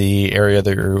in the area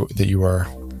that you are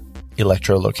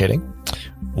electrolocating.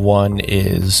 One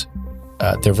is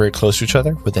they're very close to each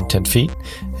other, within 10 feet,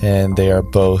 and they are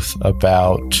both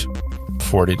about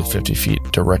 40 to 50 feet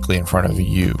directly in front of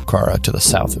you, Kara, to the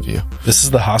south of you. This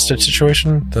is the hostage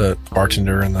situation. The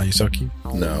bartender and the Yusoki.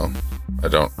 No, I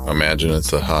don't imagine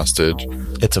it's a hostage.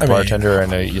 It's a bartender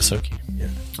and a Yosoki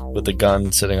with the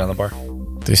gun sitting on the bar.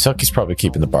 The Yusoki's probably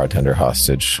keeping the bartender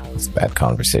hostage with bad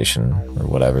conversation or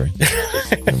whatever.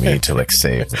 And we need to like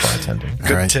save the bartender.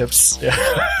 Good right. tips. Yeah,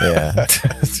 Yeah.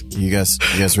 You guys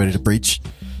ready to breach?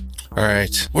 All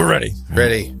right, we're ready.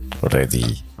 ready.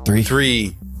 Ready.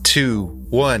 3, 2,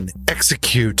 1,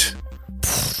 execute.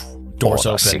 Doors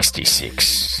open.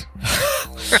 66.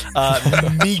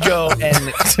 Migo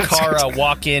and Kara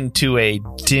walk into a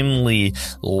dimly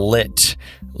lit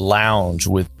lounge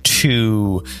with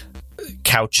 2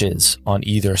 couches on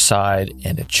either side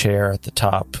and a chair at the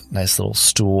top. Nice little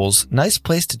stools. Nice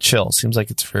place to chill. Seems like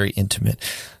it's very intimate,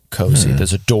 cozy.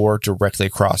 There's a door directly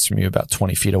across from you about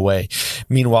 20 feet away.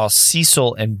 Meanwhile,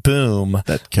 Cecil and Boom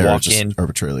That carriage walk just in.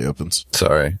 arbitrarily opens.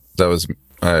 Sorry, that was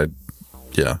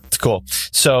yeah. It's cool.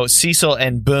 So Cecil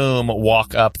and Boom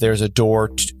walk up. There's a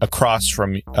door across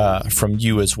from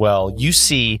you as well. You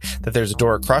see that there's a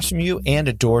door across from you and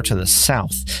a door to the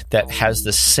south that has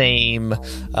the same.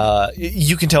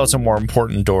 You can tell it's a more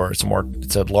important door. It's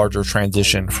a larger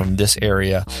transition from this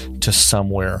area to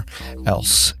somewhere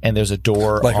else. And there's a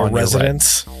door Like on a your right.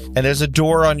 residence. And there's a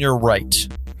door on your right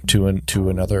to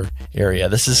another area.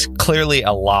 This is clearly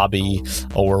a lobby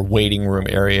or waiting room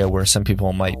area where some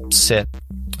people might sit,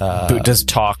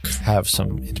 talk, have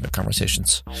some intimate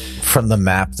conversations. From the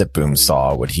map that Boom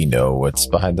saw, would he know what's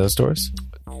behind those doors?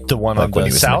 The one Like on when the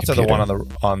he was in the south or the computer?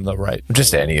 one on the right?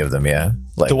 Just any of them, yeah.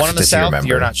 Like, The one on the does he south, remember?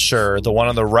 you're not sure. The one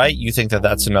on the right, you think that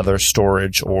that's another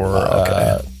storage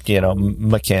or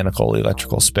mechanical,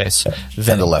 electrical space. And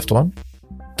the left one?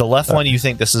 The left one, you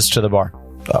think this is to the bar.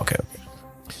 Okay.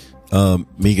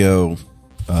 Migo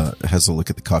has a look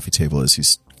at the coffee table as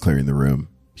he's clearing the room.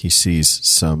 He sees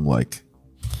some like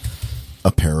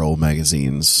apparel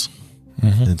magazines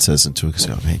and says into a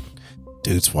scope, "Hey,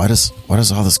 dudes, why does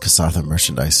all this Kasatha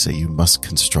merchandise say you must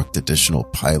construct additional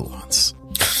pylons?"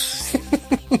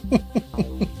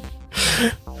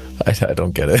 I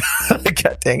don't get it.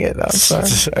 God dang it! I'm sorry.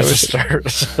 I was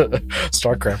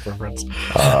StarCraft reference.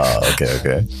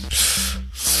 Okay.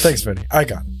 Thanks, Vinny. I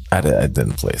got it. I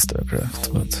didn't play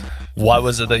StarCraft, but Why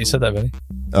was it that you said that, Benny?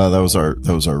 That was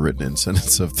our written in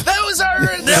sentence of the. That was our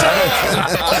radar.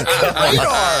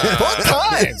 Both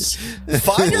times.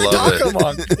 Find your Love it.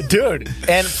 Takamon, dude.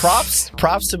 And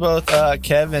props to both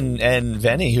Kev and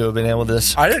Venny who have been able to.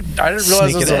 I didn't realize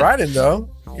Sneak it was it a in. write-in though.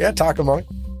 Yeah, Takamon.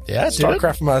 Yeah, dude.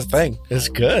 StarCraft my thing. It's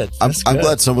good. I'm It's good.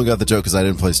 glad someone got the joke because I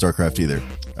didn't play StarCraft either.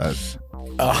 I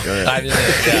didn't.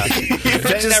 Yeah.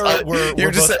 Venny and I we're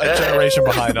both a generation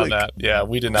behind on that. Yeah,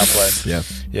 we did not play. Yeah.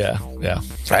 Yeah.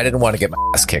 I didn't want to get my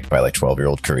ass kicked by like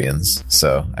 12-year-old Koreans,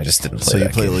 so I just didn't play. So you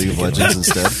that play game. League of Legends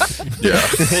instead?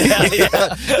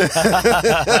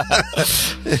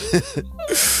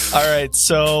 All right,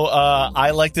 so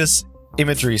I like this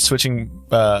imagery, switching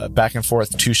back and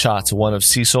forth, two shots, one of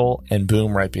Cecil and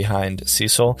Boom right behind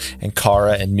Cecil, and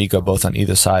Kara and Miko both on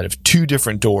either side of two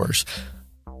different doors,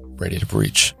 ready to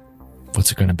breach.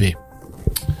 What's it going to be?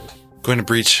 Going to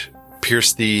breach,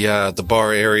 pierce the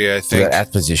bar area, I We're think.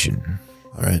 at position.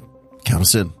 All right. Count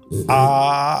us in.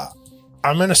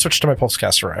 I'm going to switch to my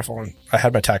pulsecaster rifle. And I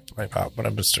had my tac my pop, but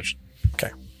I'm just switching.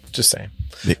 Okay, just saying.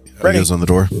 Ready. Goes on the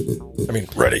door. I mean,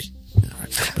 ready.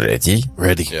 Ready?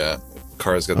 Ready. Yeah.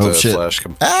 Kara's got Oh, the shit. flash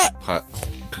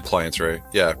compliance ray.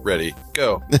 Yeah, ready.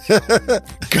 Go. We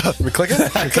click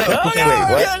it.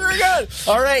 We're good.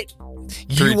 All right.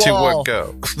 3, 2, 1,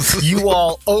 go. You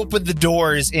all open the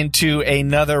doors into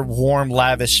another warm,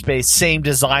 lavish space. Same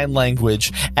design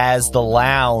language as the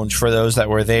lounge for those that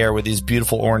were there, with these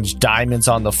beautiful orange diamonds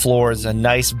on the floors. A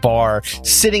nice bar.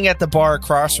 Sitting at the bar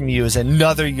across from you is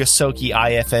another Yosoki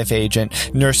IFF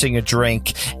agent nursing a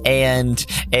drink, and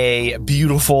a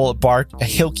beautiful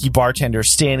Hilki bartender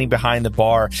standing behind the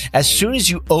bar. As soon as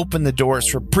you open the doors,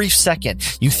 for a brief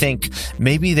second, you think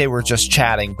maybe they were just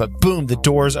chatting, but boom, the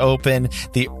doors open.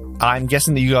 I'm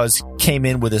guessing that you guys came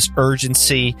in with this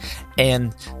urgency,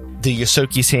 and the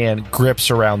Yosoki's hand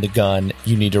grips around the gun.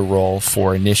 You need to roll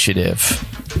for initiative.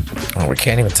 Oh, we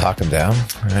can't even talk him down.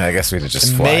 I guess we could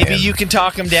just fly Maybe in. you can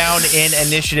talk him down in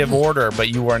initiative order, but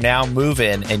you are now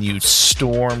moving, and you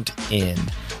stormed in.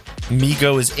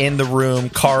 Migo is in the room.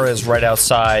 Kara is right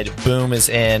outside. Boom is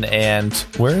in, and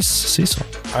where's Cecil?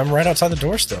 I'm right outside the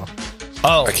door still.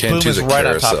 Oh, I can't Boom do is the right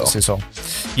on top carousel. of Cecil.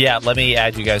 Yeah, let me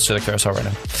add you guys to the carousel right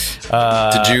now.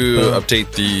 Did you Boom.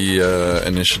 update the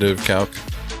initiative calc?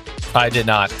 I did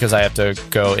not, because I have to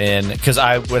go in, because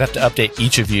I would have to update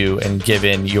each of you and give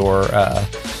in your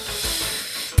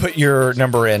put your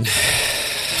number in.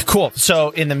 Cool. So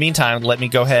in the meantime, let me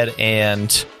go ahead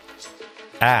and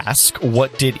ask,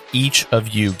 what did each of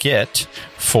you get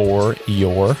for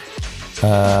your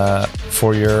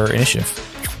initiative?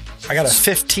 I got a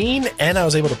 15, and I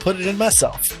was able to put it in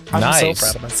myself. I'm Nice. so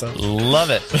proud of myself. Love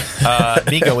it.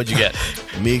 Migo, what'd you get?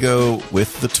 Migo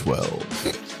with the 12.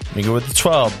 Migo with the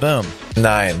 12. Boom.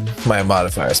 9. My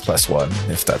modifier is +1,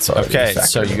 if that's all. Okay,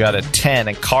 so you got a 10.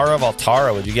 And Kara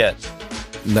Valtara, what'd you get?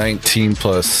 19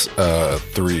 plus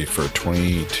 3 for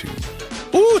 22.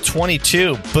 Ooh,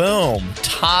 22. Boom.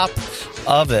 Top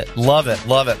of it. Love it.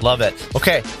 Love it. Love it.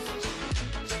 Okay.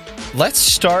 Let's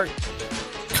start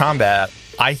combat.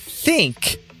 I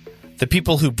think the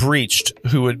people who breached,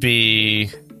 who would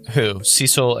be who?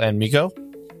 Cecil and Migo?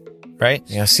 Right?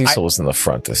 Yeah, Cecil was in the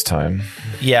front this time.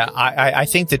 Yeah, I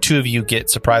think the two of you get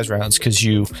surprise rounds because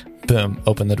you, boom,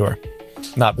 open the door.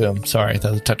 Not boom. Sorry,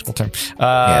 that was a technical term.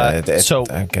 So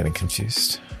I'm getting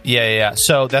confused. Yeah.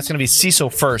 So that's going to be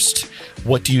Cecil first.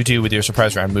 What do you do with your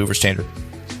surprise round? Move or standard?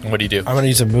 What do you do? I'm going to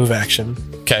use a move action.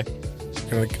 Okay. I'm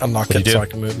going to unlock What do it you so do? I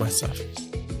can move my stuff.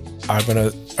 I'm going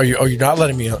to... You're not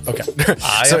letting me... Okay.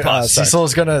 apologize. Cecil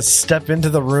is going to step into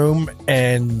the room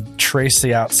and trace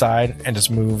the outside and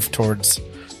just move towards,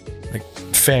 like,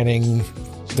 fanning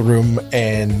the room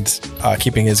and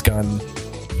keeping his gun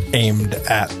aimed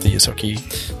at the Yosoki.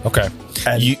 Okay.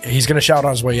 And he's going to shout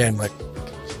on his way in, like,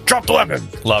 drop the weapon!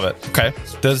 Love it. Okay.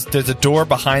 There's a door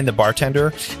behind the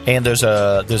bartender, and there's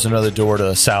another door to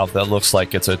the south that looks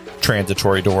like it's a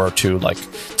transitory door to, like,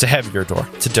 it's a heavier door.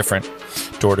 It's a different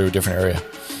door to a different area.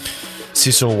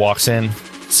 Cecil walks in,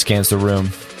 scans the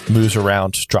room, moves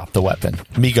around, drop the weapon.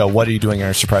 Migo, what are you doing in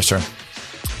your suppressor?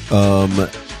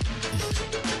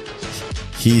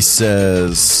 He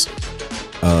says,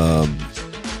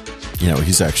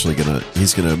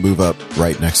 he's gonna move up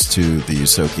right next to the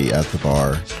Yosoki at the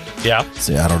bar Yeah.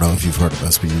 Say, I don't know if you've heard of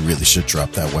us, but you really should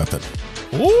drop that weapon.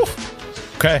 Woo.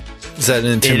 Okay. Is that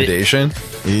an intimidation?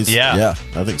 Yeah.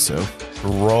 I think so.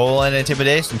 Roll an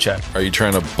intimidation check. Are you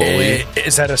trying to bully?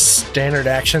 Is that a standard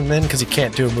action then? Because he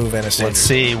can't do a move and a standard. Let's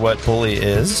see what bully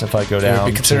is. If I go It down,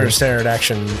 would be considered to- a standard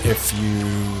action if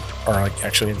you are like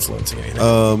actually influencing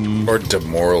anything. Or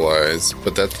demoralize?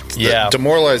 But Yeah.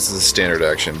 demoralize is a standard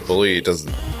action. Bully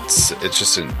doesn't. It's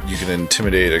just you can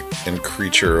intimidate a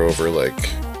creature over like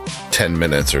 10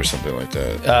 minutes or something like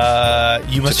that.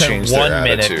 You must To have change their 1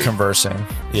 minute attitude. conversing.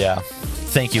 Yeah.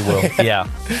 Thank you, Will.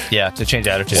 Yeah, to change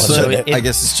attitude. So, So I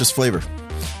guess it's just flavor.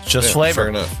 just Yeah, flavor. Fair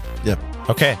enough. Yeah.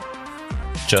 Okay.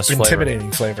 Just flavor.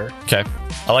 Intimidating flavor. Okay.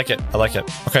 I like it.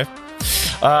 Okay.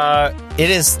 It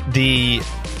is the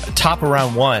top of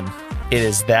round 1. It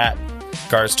is that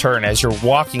guard's turn. As you're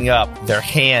walking up, their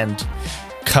hand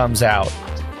comes out,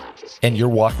 and you're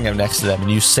walking up next to them,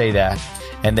 and you say that,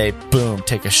 and they, boom,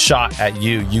 take a shot at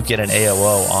you. You get an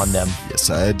AOO on them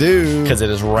Yes, I do. because it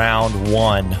is round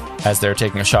 1 as they're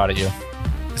taking a shot at you.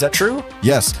 Is that true?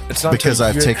 Yes, It's not because until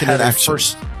I've you taken had an a action.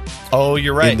 first- Oh,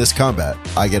 you're right. In this combat,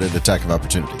 I get an attack of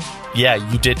opportunity. Yeah,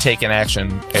 you did take an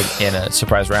action in a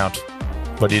surprise round.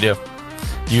 What do?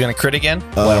 You gonna crit again?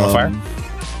 Light him on fire?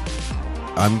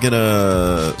 I'm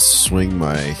gonna swing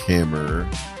my hammer.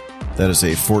 That is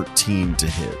a 14 to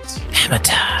hit.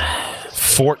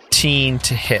 14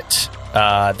 to hit.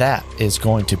 That is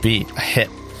going to be a hit.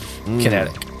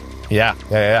 Kinetic. Yeah.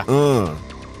 Oh,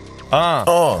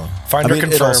 Finder I mean, it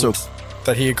confirmed also-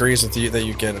 that he agrees with you that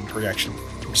you get a reaction.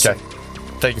 Okay.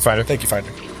 Thank you, Finder. Thank you, Finder.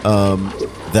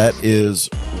 That is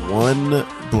 1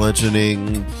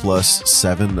 bludgeoning plus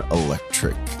 7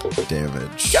 electric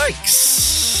damage.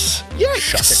 Yikes.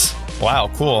 Wow,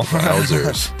 cool.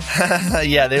 Wowzers.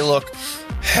 Yeah, they look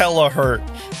hella hurt.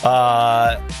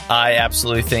 I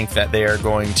absolutely think that they are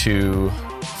going to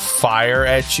fire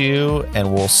at you,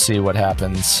 and we'll see what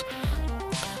happens.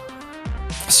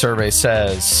 Survey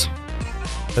says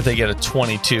that they get a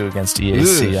 22 against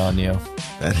EAC on you.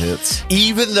 That hits.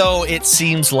 Even though it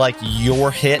seems like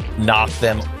your hit knocked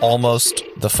them almost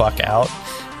the fuck out,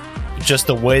 just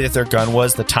the way that their gun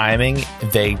was, the timing,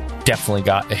 they definitely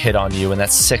got a hit on you, and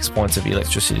that's 6 points of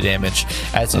electricity damage.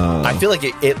 As I feel like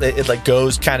it like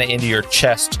goes kind of into your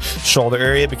chest, shoulder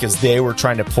area, because they were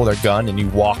trying to pull their gun and you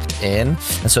walked in,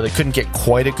 and so they couldn't get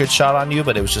quite a good shot on you,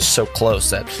 but it was just so close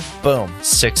that boom,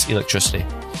 6 electricity.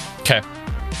 Okay,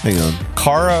 Hang on.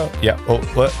 Kara. Yeah. Oh,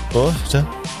 what? Well,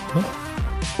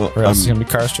 Or else it's gonna be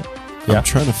Kara's turn. Yeah. I'm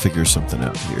trying to figure something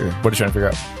out here. What are you trying to figure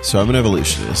out? So I'm an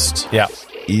evolutionist. Yeah.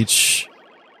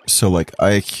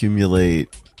 I accumulate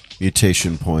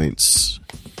mutation points.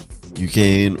 You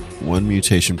gain 1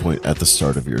 mutation point at the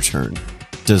start of your turn.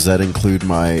 Does that include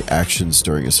my actions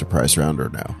during a surprise round or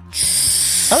no?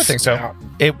 I would think so.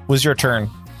 It was your turn.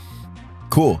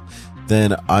 Cool.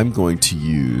 Then I'm going to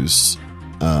use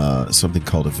something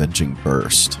called Avenging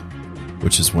Burst,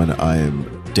 which is when I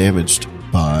am damaged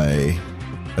by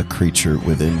a creature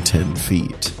within 10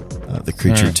 feet. The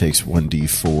creature takes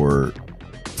 1d4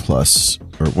 plus,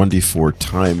 or 1d4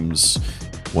 times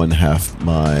 1/2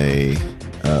 my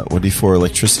 1d4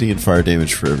 electricity and fire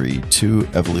damage for every 2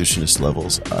 evolutionist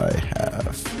levels I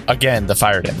have. Again, the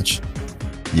fire damage.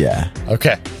 Yeah.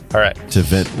 Okay. All right. To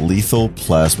vent lethal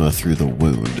plasma through the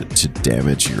wound to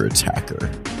damage your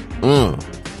attacker. So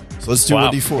let's do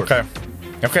 1d4.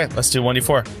 Okay. Let's do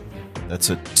 1d4. That's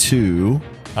a 2.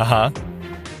 Uh-huh.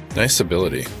 Nice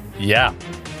ability. Yeah.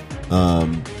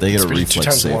 They get a Speed 2 reflex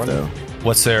times save 1. though.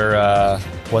 What's their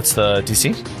what's the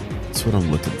DC? That's what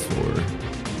I'm looking for.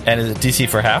 And is it DC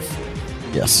for half?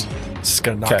 Yes. This is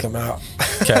going to knock Okay. them out.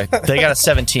 Okay. They got a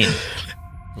 17.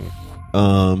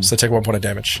 So they take 1 point of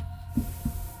damage.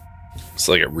 It's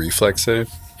like a reflex save.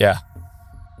 Yeah.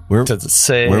 Where Does it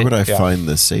say where would I yeah. find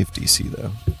the save DC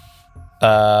though?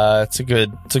 It's a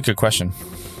good question.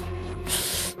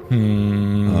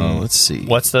 Let's see.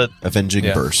 What's the Avenging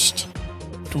yeah. Burst?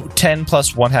 10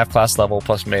 plus 1/2 class level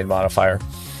plus main modifier?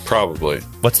 Probably.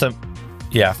 What's the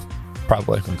yeah,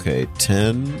 probably. Okay,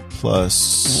 10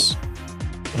 plus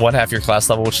 1/2 your class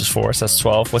level, which is 4, so that's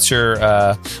 12. What's your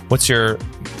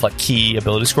like key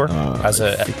ability score as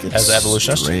I think it's an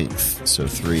evolutionist? strength. So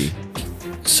 3.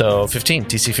 So 15,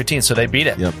 DC 15. So they beat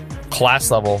it. Yep.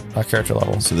 Class level, not character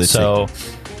level. So they so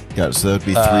Got it. So that would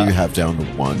be 3 you have down to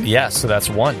 1. yeah, so that's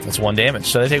 1. That's 1 damage.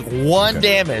 So they take 1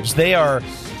 damage. They are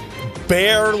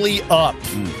barely up.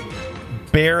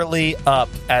 Barely up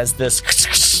as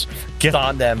this get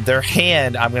on them. Their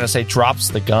hand, I'm going to say, drops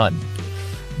the gun.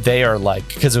 they are like,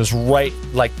 because it was right,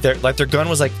 like their gun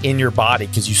was like in your body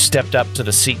because you stepped up to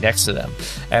the seat next to them.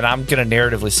 And I'm gonna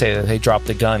narratively say that they dropped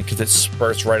the gun because it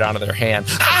spurts right onto their hand,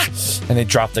 and they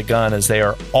drop the gun as they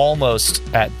are almost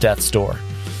at death's door.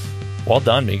 Well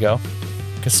done, Migo.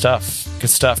 Good stuff. Good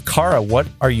stuff. Kara, what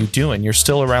are you doing? You're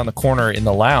still around the corner in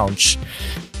the lounge.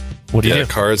 What do you do?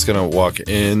 Kara's gonna walk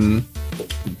in,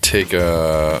 take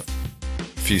a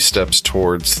few steps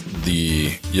towards the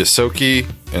Yosoki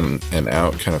and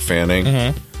out, kind of fanning.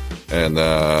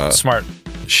 And Smart.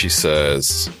 she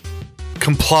says,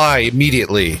 "Comply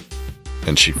immediately,"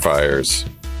 and she fires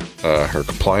her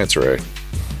compliance ray.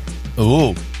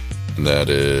 Ooh. And that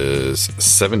is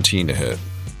 17 to hit.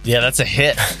 Yeah, that's a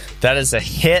hit. That is a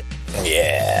hit.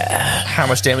 Yeah. How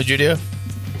much damage you do?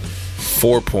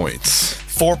 4 points.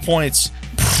 4 points.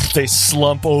 They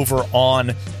slump over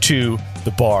on to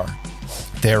the bar.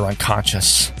 They're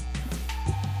unconscious.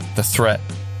 The threat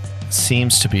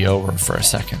seems to be over for a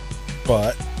second.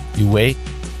 But You wait.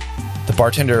 The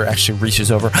bartender actually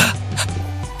reaches over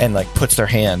and like puts their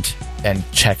hand and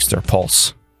checks their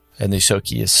pulse. And the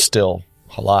Yosoki is still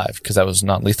alive because that was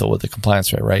not lethal with the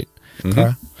compliance rate, right?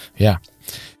 Kara? Yeah.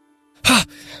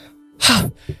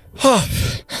 The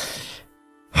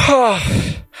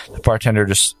bartender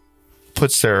just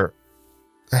puts their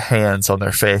hands on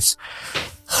their face.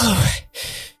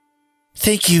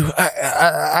 Thank you.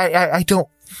 I don't.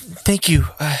 Thank you.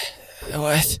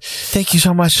 Thank you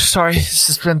so much. Sorry, this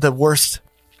has been the worst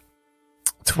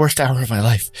hour of my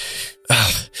life.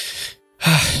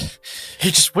 He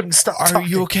just wouldn't stop. Are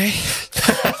you okay?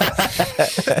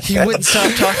 He wouldn't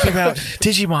stop talking about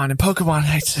Digimon and Pokemon.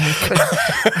 I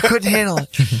couldn't handle it.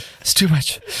 It's too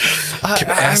much. Kept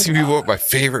asking me what my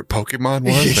favorite Pokemon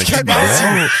was.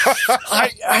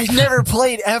 I never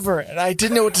played ever, and I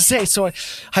didn't know what to say, so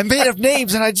I made up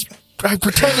names, and I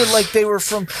pretended like they were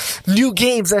from new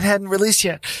games that hadn't released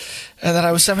yet, and that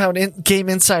I was somehow a game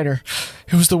insider.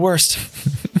 It was the worst.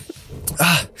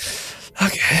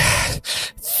 Okay.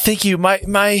 Thank you. My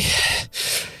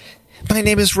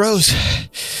name is Rose.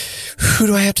 Who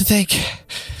do I have to thank?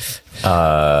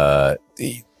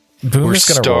 Boom We're is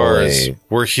gonna stars. roll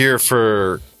We're here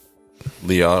for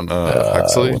Leona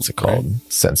Huxley. what's it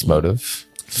called? Sense motive.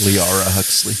 Liara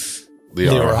Huxley.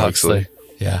 Leona Huxley.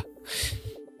 Yeah.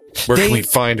 Where can we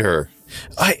find her?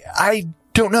 I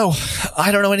don't know.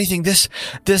 I don't know anything. This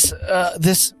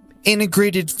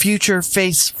integrated future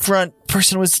face front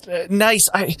person was nice.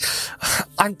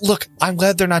 I'm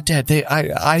glad they're not dead.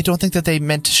 I don't think that they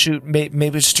meant to shoot.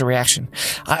 Maybe it's just a reaction.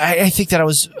 I think that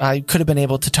I could have been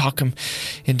able to talk them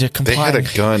into They complying. had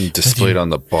a gun displayed on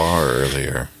the bar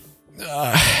earlier.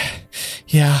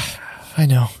 Yeah, I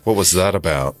know. What was that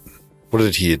about? What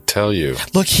did he tell you?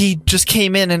 Look, he just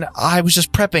came in and I was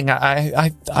just prepping.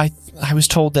 I was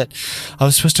told that I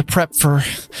was supposed to prep for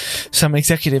some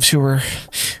executives who were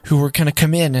going to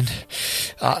come in, and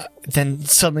then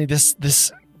suddenly this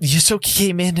Yosoki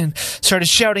came in and started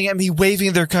shouting at me,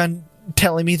 waving their gun,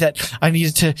 telling me that I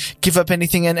needed to give up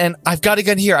anything, and I've got a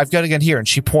gun here. And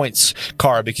she points,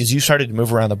 Kara, because you started to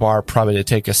move around the bar probably to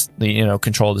take us,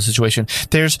 control of the situation.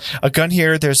 There's a gun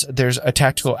here. There's a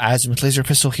tactical azimuth laser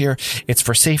pistol here. It's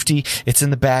for safety. It's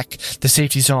in the back. The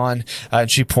safety's on. And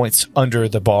she points under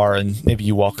the bar, and maybe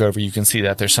you walk over, you can see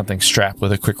that there's something strapped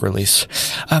with a quick release.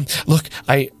 Look,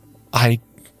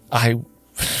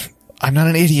 I'm not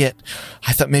an idiot.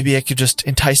 I thought maybe I could just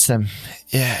entice them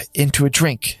into a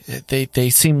drink. They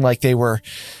seemed like they were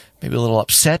maybe a little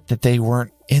upset that they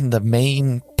weren't in the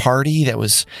main party that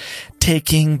was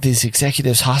taking these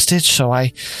executives hostage. So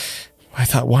I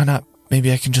thought, why not?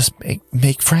 Maybe I can just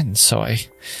make friends. So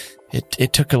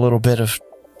it took a little bit of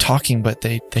talking, but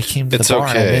they came to the bar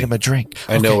and I made them a drink.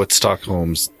 I know what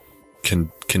Stockholm's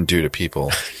can do to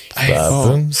people.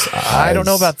 Boom's I don't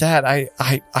know about that.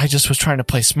 I just was trying to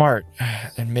play smart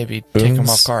and maybe take them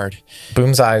off guard.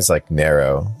 Boom's eyes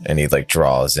narrow, and he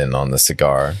draws in on the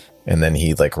cigar, and then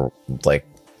he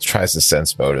tries to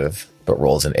sense motive, but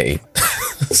rolls an 8.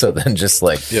 So then just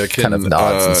kind of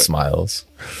nods and smiles.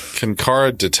 Can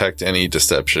Kara detect any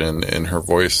deception in her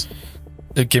voice?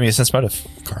 Give me a sense motive,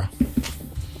 Kara.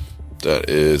 That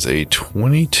is a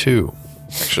 22.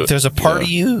 Actually, there's a part of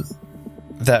you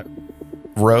that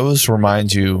Rose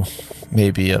reminds you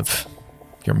maybe of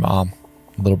your mom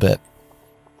a little bit.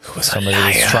 Somebody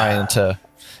who's trying to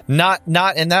not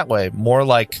in that way, more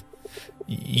like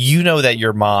that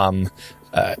your mom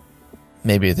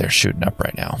maybe they're shooting up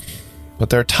right now.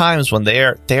 But there are times when they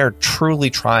are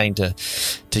truly trying to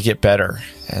get better,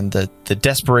 and the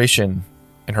desperation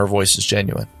in her voice is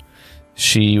genuine.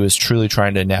 she was truly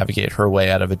trying to navigate her way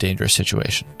out of a dangerous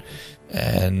situation.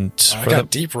 And I got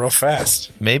deep real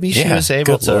fast. maybe she Yeah, was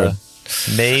able good lord.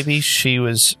 to. Maybe she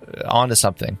was onto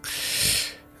something.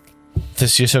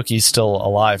 This Yosoki's still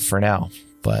alive for now,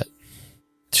 but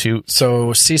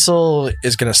So Cecil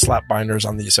is going to slap binders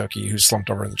on the Yosoki who's slumped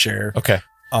over in the chair, okay,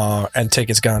 and take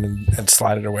his gun and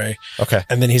slide it away. okay.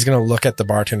 And then he's going to look at the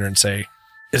bartender and say,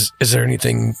 "Is there any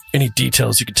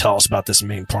details you could tell us about this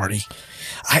main party?"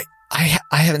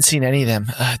 I haven't seen any of them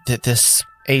that this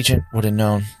agent would have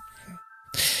known.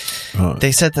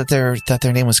 They said that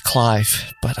their name was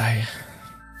Clive, but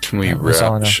Can we That was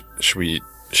all I know. should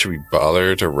we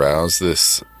bother to rouse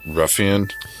this ruffian?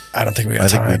 I don't think we I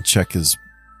got think we time. check his.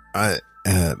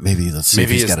 Maybe let's see Maybe if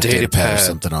he's his got a data data pad or pad.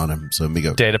 something on him. So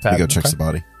Migo Data pad, checks okay. the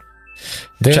body.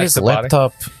 There Check is the a body.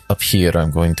 laptop up here.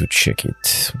 I'm going to check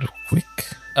it real quick.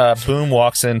 Boom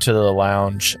walks into the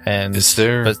lounge and Is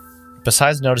there? But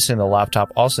besides noticing the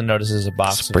laptop, also notices a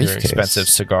box It's of a very briefcase. expensive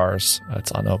cigars.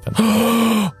 It's unopened.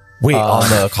 Wait, on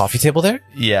the coffee table there?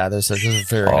 Yeah, there's a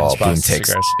very Oh, nice Boom box of takes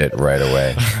cigars. it right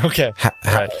away. Okay,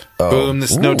 right. Boom!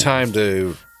 There's no Ooh. time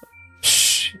to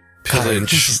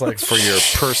pillage This is like- for your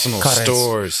personal Cut it.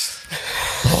 stores.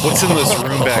 What's in this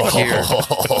room back here?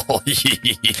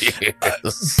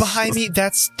 Behind me,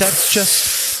 that's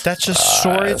just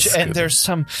storage, that's and good. there's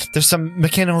some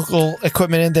mechanical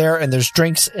equipment in there, and there's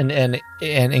drinks and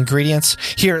ingredients.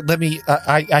 Here, let me.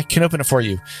 I can open it for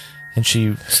you. And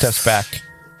she steps back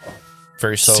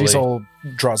very slowly. Cecil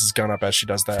draws his gun up as she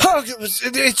does that. Oh,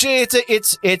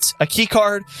 it's a key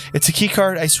card. It's a key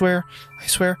card. I swear,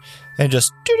 and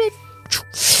just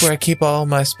That's where I keep all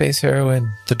my space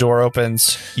heroin. the door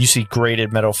opens. You see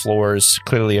grated metal floors.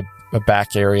 Clearly a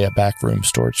back area, back room,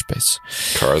 storage space.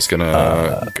 Kara's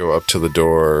gonna go up to the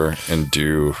door and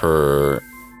do her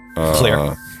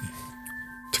Clear.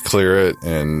 to clear it.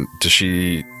 And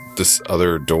this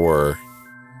other door?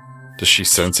 Does she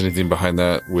sense anything behind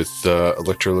that with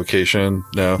electrolocation?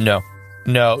 No.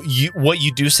 No. What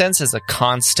you do sense is a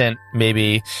constant,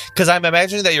 maybe, because I'm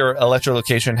imagining that your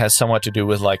electrolocation has somewhat to do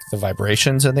with like the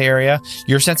vibrations in the area.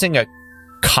 You're sensing a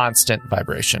constant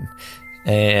vibration.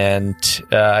 And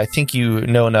I think you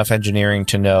know enough engineering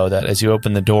to know that as you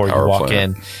open the door, you Power walk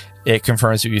plant. in, it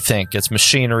confirms what you think. It's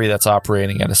machinery that's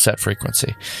operating at a set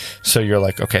frequency. So you're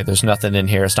like, okay, there's nothing in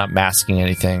here. It's not masking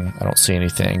anything. I don't see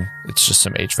anything. It's just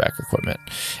some HVAC equipment.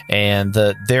 And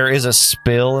there is a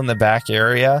spill in the back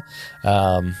area,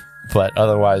 but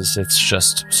otherwise it's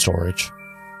just storage.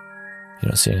 You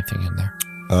don't see anything in there.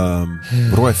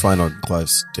 What do I find on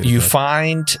Clive's data You pad?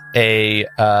 find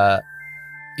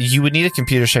you would need a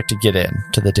computer check to get in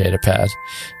to the data pad.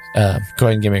 Go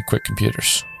ahead and give me a quick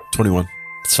computers. 21.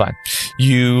 It's fine.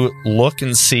 You look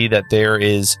and see that there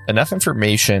is enough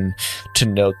information to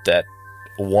note that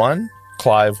one,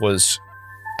 Clive was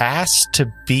asked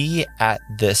to be at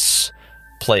this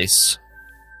place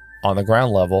on the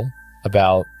ground level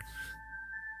about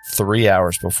 3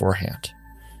 hours beforehand.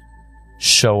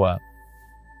 Show up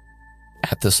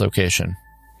at this location.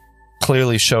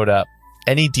 Clearly showed up.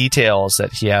 Any details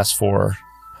that he asked for,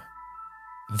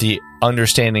 the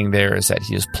understanding there is that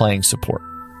he is playing support.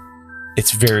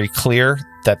 It's very clear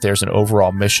that there's an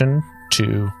overall mission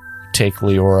to take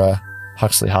Leora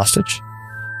Huxley hostage.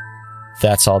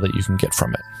 That's all that you can get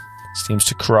from it. Seems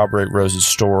to corroborate Rose's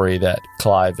story that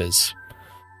Clive is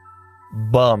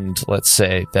bummed, let's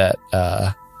say, that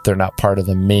they're not part of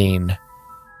the main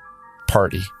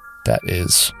party that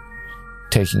is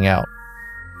taking out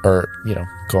or,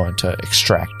 going to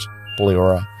extract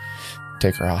Leora,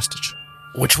 take her hostage.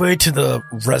 Which way to the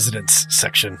residence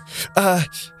section?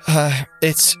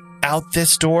 It's out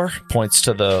this door, points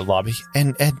to the lobby,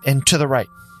 and to the right.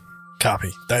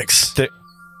 Copy. Thanks.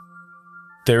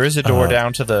 There is a door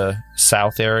down to the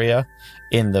south area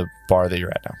in the bar that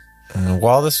you're at now. And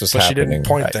while this was But she happening, didn't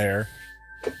point right. there.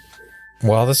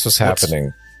 While this was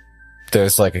happening,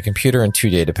 there's like a computer and 2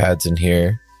 data pads in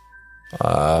here.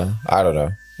 I don't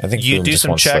know. I think You Boom do just some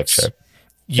wants to, like, checks. check.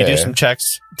 You do Yeah. some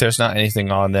checks. There's not anything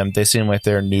on them. They seem like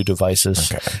they're new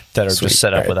devices Okay. that are Sweet. just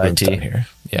set up All right, with Boom's done IT. here.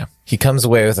 Yeah. He comes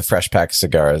away with a fresh pack of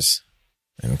cigars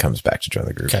and comes back to join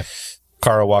the group. Okay.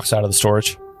 Kara walks out of the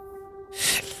storage.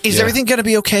 Is Yeah. everything going to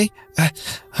be okay?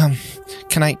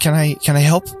 Can I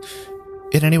help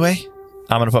in any way?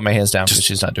 I'm going to put my hands down because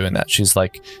she's not doing that. She's a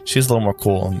little more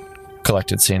cool and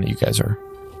collected, seeing that you guys are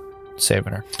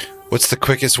saving her. What's the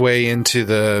quickest way into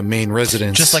the main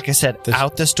residence? Just like I said,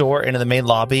 out this door into the main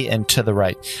lobby and to the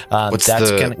right. what's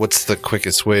the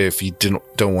quickest way if you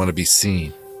don't want to be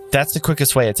seen? That's the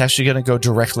quickest way. It's actually going to go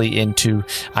directly into,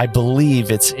 I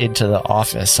believe it's into the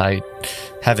office. I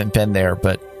haven't been there,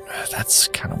 but That's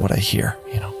kind of what I hear,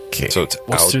 Okay. So it's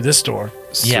What's out through this door?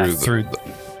 through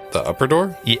the upper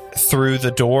door? through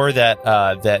the door that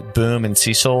that Boom and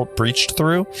Cecil breached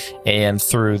through, and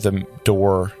through the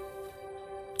door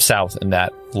south in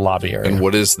that lobby area. And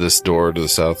what is this door to the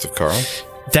south of Carl?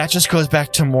 That just goes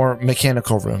back to more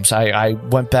mechanical rooms. I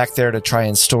went back there to try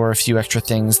and store a few extra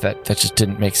things that just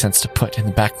didn't make sense to put in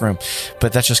the back room,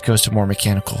 but that just goes to more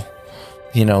mechanical,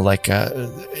 like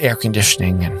air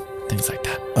conditioning and things like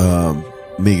that.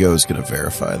 Migo is going to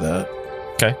verify that.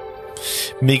 Okay.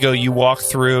 Migo, you walk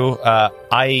through.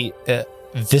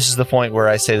 This is the point where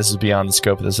I say this is beyond the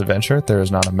scope of this adventure. There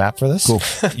is not a map for this. Cool.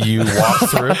 You walk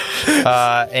through,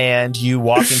 and you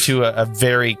walk into a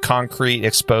very concrete,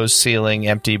 exposed ceiling,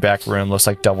 empty back room. Looks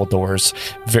like double doors.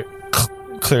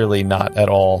 Clearly not at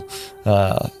all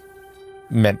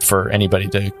meant for anybody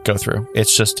to go through.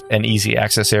 It's just an easy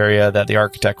access area that the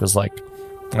architect was like,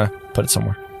 put it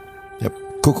somewhere. Yep.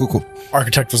 Cool.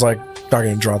 Architect was like, not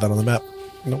going to draw that on the map.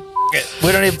 Nope.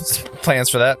 We don't need plans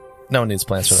for that. No one needs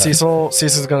plans for that.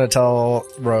 Cecil's going to tell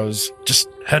Rose, just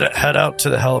head out to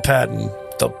the helipad, and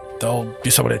there'll be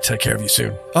somebody to take care of you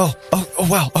soon. Oh,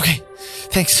 wow. Okay.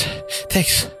 Thanks.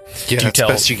 Yeah, it's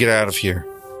best you get out of here.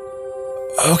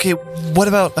 Okay. What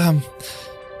about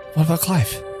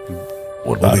Clive?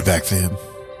 We'll be back for him.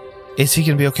 Is he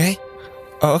gonna be okay?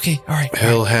 Oh, okay. All right.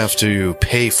 He'll have to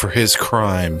pay for his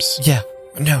crimes. Yeah.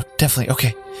 No, definitely.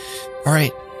 Okay. All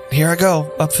right. Here I go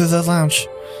up through the lounge.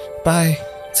 Bye.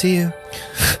 See you.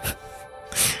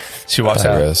 She walks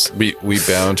out. Rose. We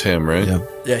bound him, right? Yeah.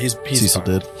 Yeah, he's Cecil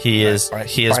did. He is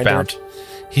Bindered. bound.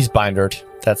 He's bindered.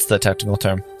 That's the technical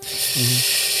term.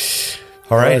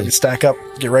 All right. stack up.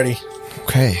 Get ready.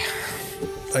 Okay.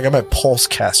 I got my pulse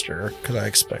caster because I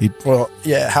expect.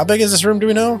 How big is this room? Do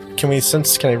we know? Can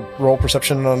I roll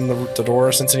perception on the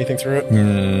door? Sense anything through it?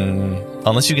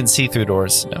 Unless you can see through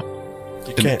doors. No.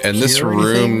 You can't. And this hear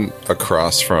room anything?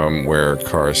 across from where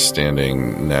Car's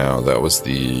standing now, that was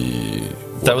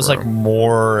like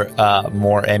more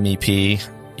MEP.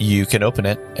 You can open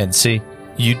it and see.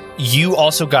 You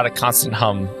also got a constant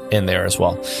hum in there as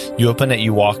well. You open it,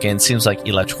 you walk in. Seems like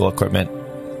electrical equipment,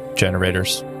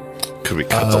 generators. Could we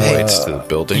cut the lights to the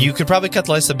building? You could probably cut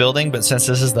the lights to the building, but since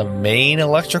this is the main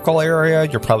electrical area,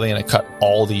 you're probably going to cut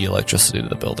all the electricity to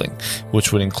the building,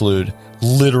 which would include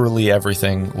literally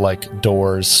everything like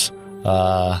doors.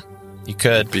 You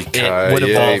could. It would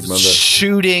involve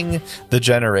shooting the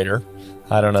generator.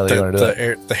 I don't know that you want to do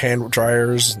that. The hand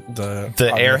dryers, the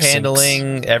air sinks.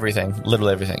 handling, everything,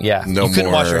 literally everything. Yeah, No you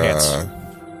couldn't more, wash your hands.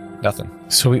 Nothing.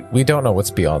 So we don't know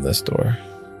what's beyond this door.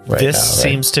 This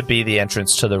seems to be the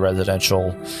entrance to the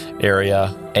residential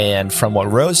area, and from what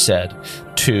Rose said,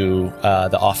 to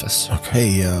the office.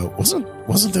 Hey,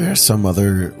 wasn't there some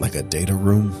other like a data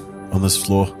room on this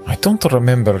floor? I don't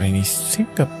remember anything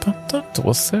about that.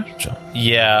 Was there, John?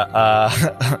 Yeah.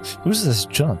 Who's this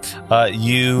John?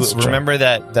 You remember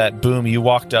that Boom? You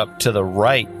walked up to the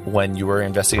right when you were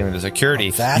investigating the security.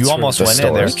 That's you almost the went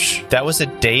in there. storage? That was a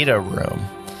data room,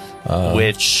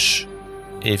 which.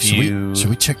 If should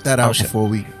we check that out before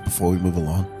we move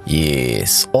along?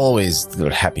 Yes, always we're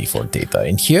happy for data.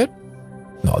 In here?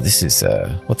 No, this is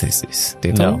what is this?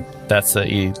 Data? No, that's the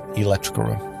electrical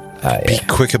room. Be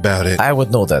quick about it. I would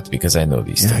know that because I know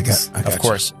these things. I got Of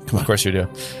course, Come on. of course you do. I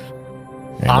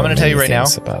know I'm going to tell you many right now.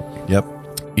 things about- Yep.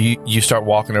 You start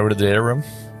walking over to the data room.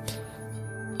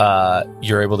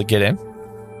 You're able to get in.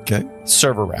 Okay.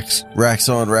 Server racks. Racks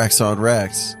on racks on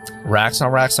racks. Racks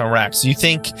on racks on racks. You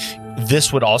think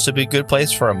this would also be a good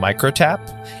place for a micro tap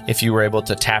if you were able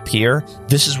to tap here?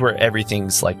 This is where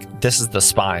everything's like. This is the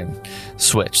spine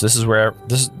switch. This is where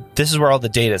all the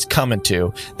data is coming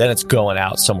to. Then it's going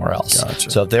out somewhere else. Gotcha.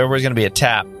 So if there was going to be a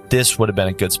tap, this would have been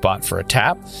a good spot for a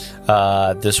tap.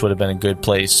 This would have been a good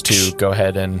place to go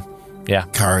ahead and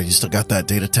Kara, you still got that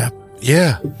data tap?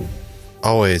 Yeah.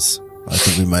 Always. I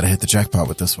think we might have hit the jackpot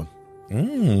with this one.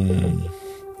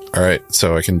 All right.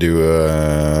 So I can do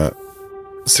a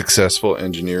successful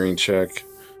engineering check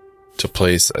to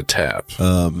place a tap.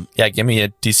 give me a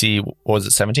DC. What was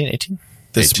it? 17, 18?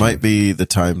 This 18. might be the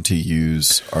time to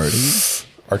use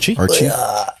Archie. Archie.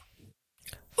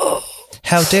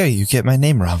 How dare you get my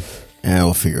name wrong? Yeah,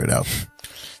 we'll figure it out.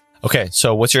 Okay,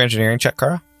 so what's your engineering check,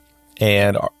 Kara?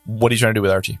 And what are you trying to do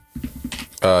with Archie?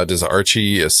 Does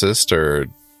Archie assist or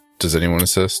does anyone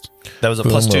assist? That was a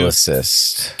Boom plus will 2.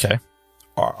 assist. Okay.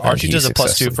 Archie he does a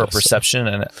plus 2 for successfully does it. perception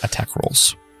and attack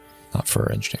rolls, not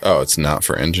for engineering. Oh, it's not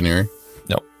for engineering?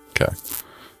 No. Okay.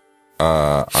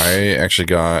 I actually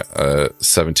got a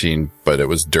 17, but it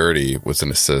was dirty with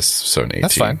an assist, so an 18.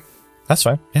 That's fine. That's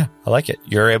fine. Yeah, I like it.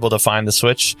 You're able to find the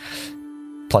switch,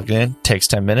 Plug it in. Takes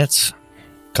 10 minutes.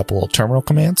 Couple of terminal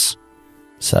commands.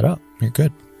 Set up. You're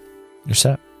good. You're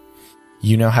set.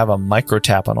 You now have a micro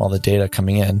tap on all the data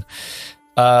coming in.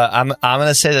 I'm going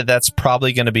to say that that's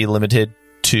probably going to be limited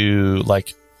to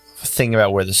like thinking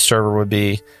about where the server would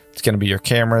be. It's going to be your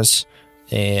cameras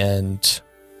and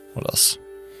what else?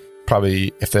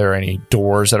 Probably if there are any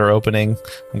doors that are opening,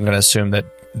 I'm going to assume that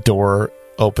door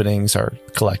openings are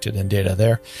collected in data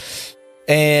there.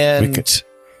 And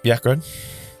yeah, go ahead.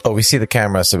 Oh, we see the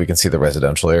camera so we can see the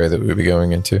residential area that we would be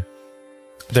going into.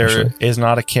 There is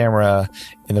not a camera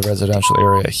in the residential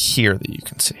area here that you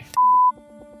can see.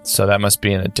 So that must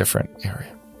be in a different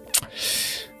area.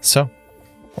 So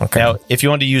now if you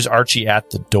want to use Archie at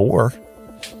the door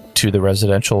to the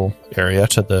residential area,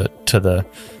 to the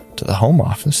home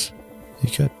office, you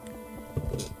could.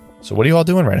 So what are you all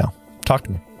doing right now? Talk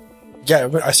to me. Yeah,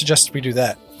 I suggest we do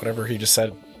that. Whatever he just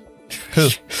said. Who?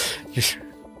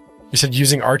 You said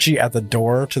using Archie at the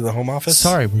door to the home office?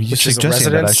 Sorry, were you which is a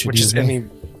suggesting that I residence, should which use is me? any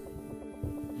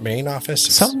main office?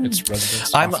 It's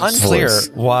residence. I'm office. unclear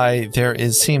why there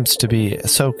seems to be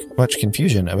so much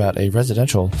confusion about a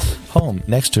residential home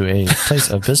next to a place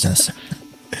of business.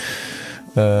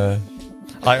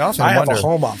 I often I have wonder. a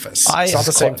home office. It's not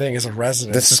the same thing as a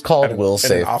residence. This is called will in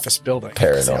save an office building.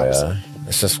 paranoia.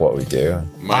 It's just what we do.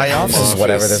 My home office- office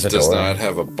whatever there's a does door. not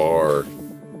have a bar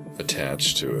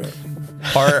attached to it.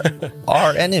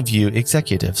 Are any of you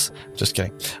executives? Just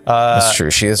kidding. That's true.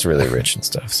 She is really rich and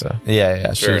stuff. So Yeah,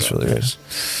 Fair she's enough. really rich.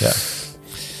 Yeah.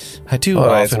 I do All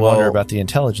right, often well- wonder about the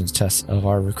intelligence tests of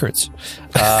our recruits.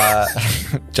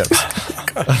 Jokes.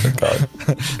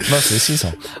 Mostly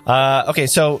Cecil. Okay,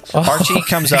 so Archie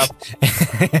comes up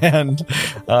and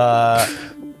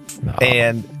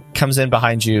comes in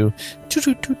behind you.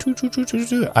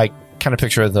 I kind of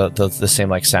picture the same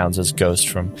like sounds as Ghost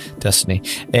from Destiny,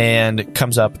 and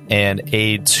comes up and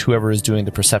aids whoever is doing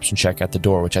the perception check at the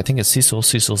door, which I think is Cecil.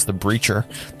 Cecil's the breacher,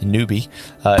 the newbie.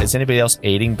 Is anybody else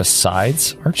aiding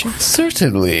besides Archie?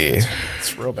 certainly.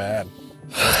 It's real bad.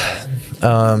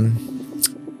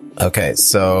 Okay,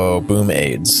 so boom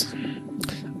aids.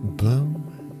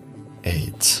 Boom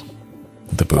aids.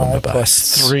 The boom 5 device.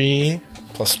 plus 3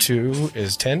 plus 2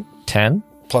 is 10. 10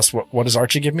 Plus what does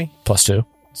Archie give me? plus 2.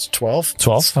 It's 12.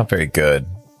 12. It's not very good.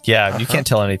 Yeah, you can't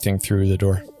tell anything through the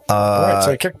door. All right,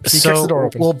 so he kicks the door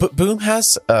open. Well, Boom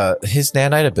has his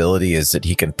nanite ability is that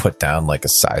he can put down like a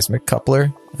seismic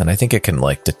coupler, and I think it can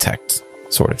like detect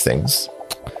sort of things.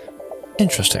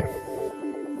 Interesting.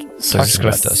 So Talk it's to me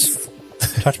gonna- about this.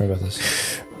 Talk to me about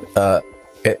this.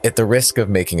 At the risk of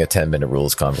making a 10-minute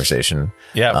rules conversation,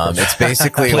 Yeah, it's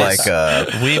basically Please.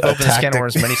 like We've a opened this can of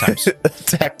worms many times.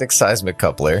 Tactic seismic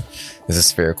coupler is a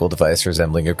spherical device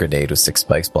resembling a grenade with 6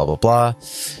 spikes, blah, blah, blah.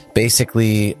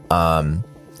 Basically,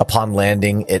 upon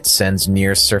landing, it sends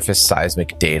near surface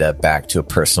seismic data back to a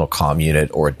personal comm unit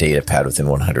or a data pad within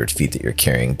 100 feet that you're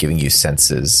carrying, giving you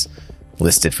senses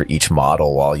listed for each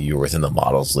model while you're within the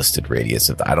model's listed radius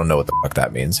of I don't know what the fuck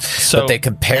that means. So- but they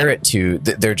compare it to,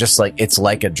 they're just like, it's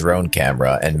like a drone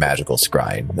camera and magical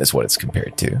scrying is what it's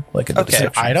compared to. Like a Okay.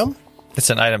 deception. Item? It's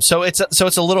an item. So it's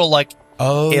a little like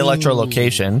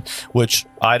electrolocation, which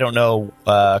I don't know,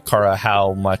 Kara,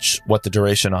 what the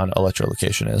duration on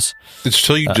electrolocation is. It's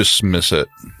till you dismiss it,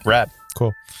 Rad.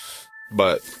 Cool.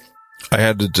 but I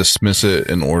had to dismiss it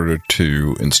in order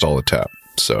to install a tap.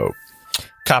 So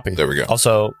Copy. There we go.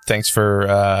 Also, thanks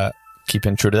for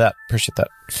keeping true to that. Appreciate that.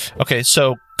 Okay,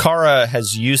 so Kara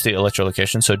has used the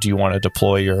electrolocation, so do you want to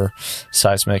deploy your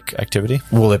seismic activity?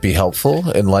 Will it be helpful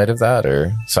in light of that?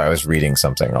 Or so I was reading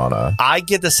something on I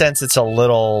get the sense it's a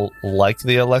little like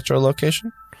the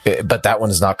electrolocation. but that one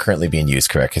is not currently being used,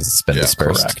 correct? Because it's been Yeah,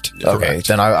 dispersed. correct. Okay, Correct.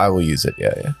 then I will use it.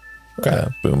 Yeah. Okay.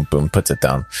 Boom puts it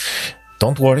down.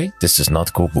 Don't worry, this does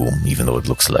not go boom, even though it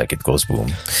looks like it goes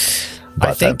boom.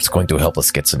 But think- that's going to help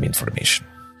us get some information.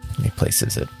 And he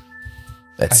places it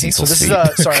at So Cecil's this is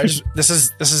feet. sorry. This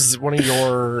is one of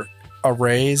your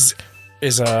arrays.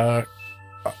 Is a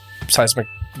seismic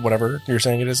whatever you're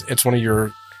saying it is. It's one of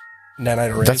your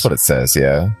nanite arrays. That's what it says.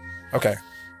 Yeah. Okay.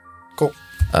 Cool.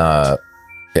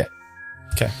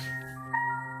 Okay.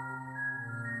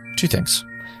 Two things.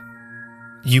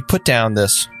 You put down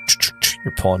this,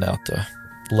 you're pulling out the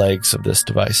legs of this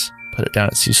device, put it down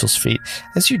at Cecil's feet.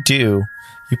 As you do,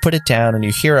 you put it down and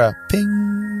you hear a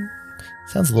ping.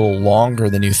 Sounds a little longer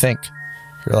than you think.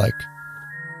 You're like,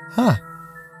 huh,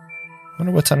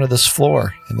 wonder what's under this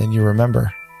floor. And then you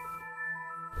remember,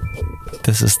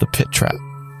 this is the pit trap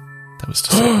that was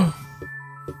disabled.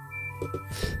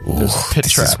 There's a pit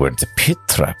this trap. is where the pit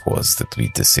trap was that we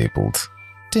disabled.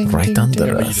 Ding, right ding, under ding.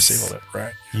 Remember you us. disabled it,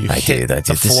 right? You I hit did the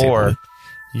disable floor. it.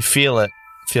 You feel it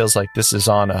feels like this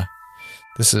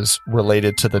is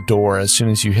related to the door. As soon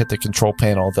as you hit the control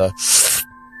panel, the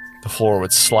floor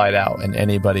would slide out, and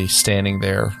anybody standing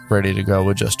there ready to go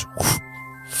would just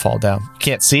fall down. You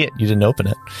can't see it. You didn't open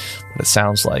it. But it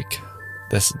sounds like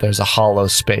there's a hollow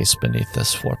space beneath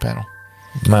this floor panel.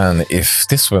 Man, if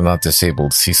this were not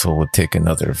disabled, Cecil would take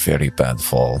another very bad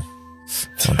fall,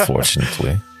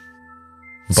 unfortunately.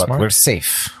 But Smart. we're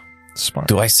safe. Smart.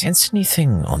 Do I sense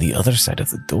anything on the other side of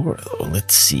the door, though?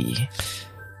 Let's see.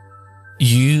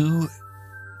 You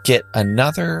get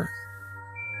another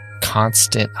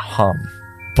constant hum.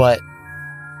 But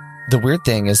the weird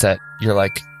thing is that you're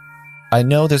like, I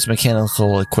know there's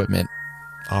mechanical equipment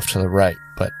off to the right,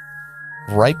 but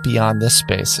right beyond this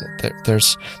space,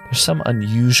 there's some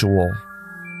unusual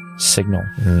signal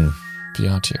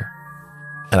beyond here.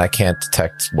 And I can't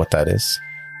detect what that is?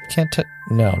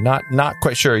 No, not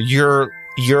quite sure. You're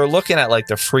looking at like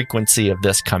the frequency of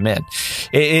this come in.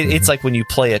 It's like when you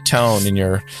play a tone and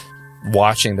you're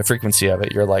watching the frequency of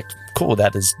it, you're like, cool,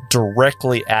 that is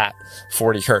directly at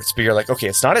 40 hertz. But you're like, okay,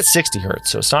 it's not at 60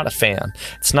 hertz, so it's not a fan.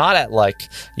 It's not at like,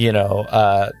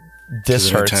 this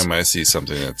hertz. Every time I see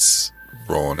something that's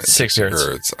rolling at 60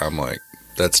 hertz, I'm like,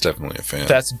 that's definitely a fan.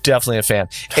 That's definitely a fan.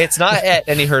 It's not at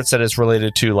any hertz that is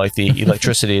related to like the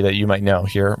electricity that you might know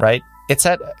here, right? It's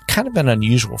at kind of an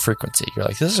unusual frequency. You're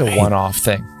like, this is a one-off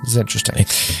thing. This is interesting.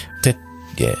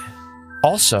 Yeah.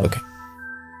 Also,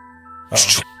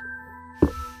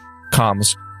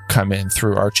 comms come in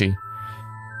through Archie.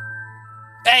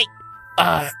 Hey,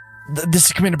 this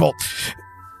is Commander Bolt.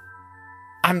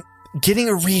 I'm getting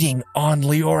a reading on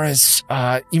Leora's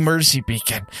emergency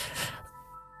beacon.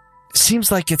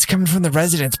 Seems like it's coming from the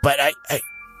residence, but I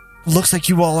looks like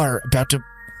you all are about to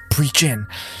breach in.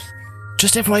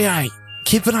 Just FYI,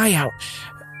 keep an eye out.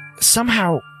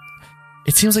 Somehow,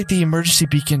 it seems like the emergency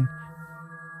beacon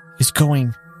is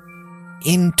going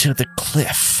into the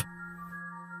cliff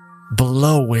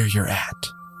below where you're at.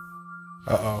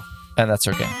 Uh-oh. And that's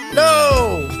our game.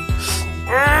 No!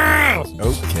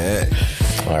 Okay.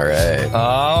 All right.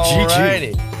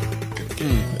 Alrighty.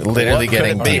 Literally What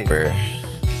getting could it be? deeper.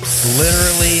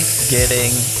 Literally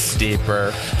getting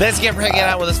deeper. Thanks again for hanging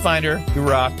out with us, Finder. You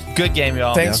rock. Good game,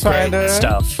 y'all. Thanks, Great Finder.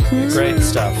 stuff. Great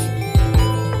stuff.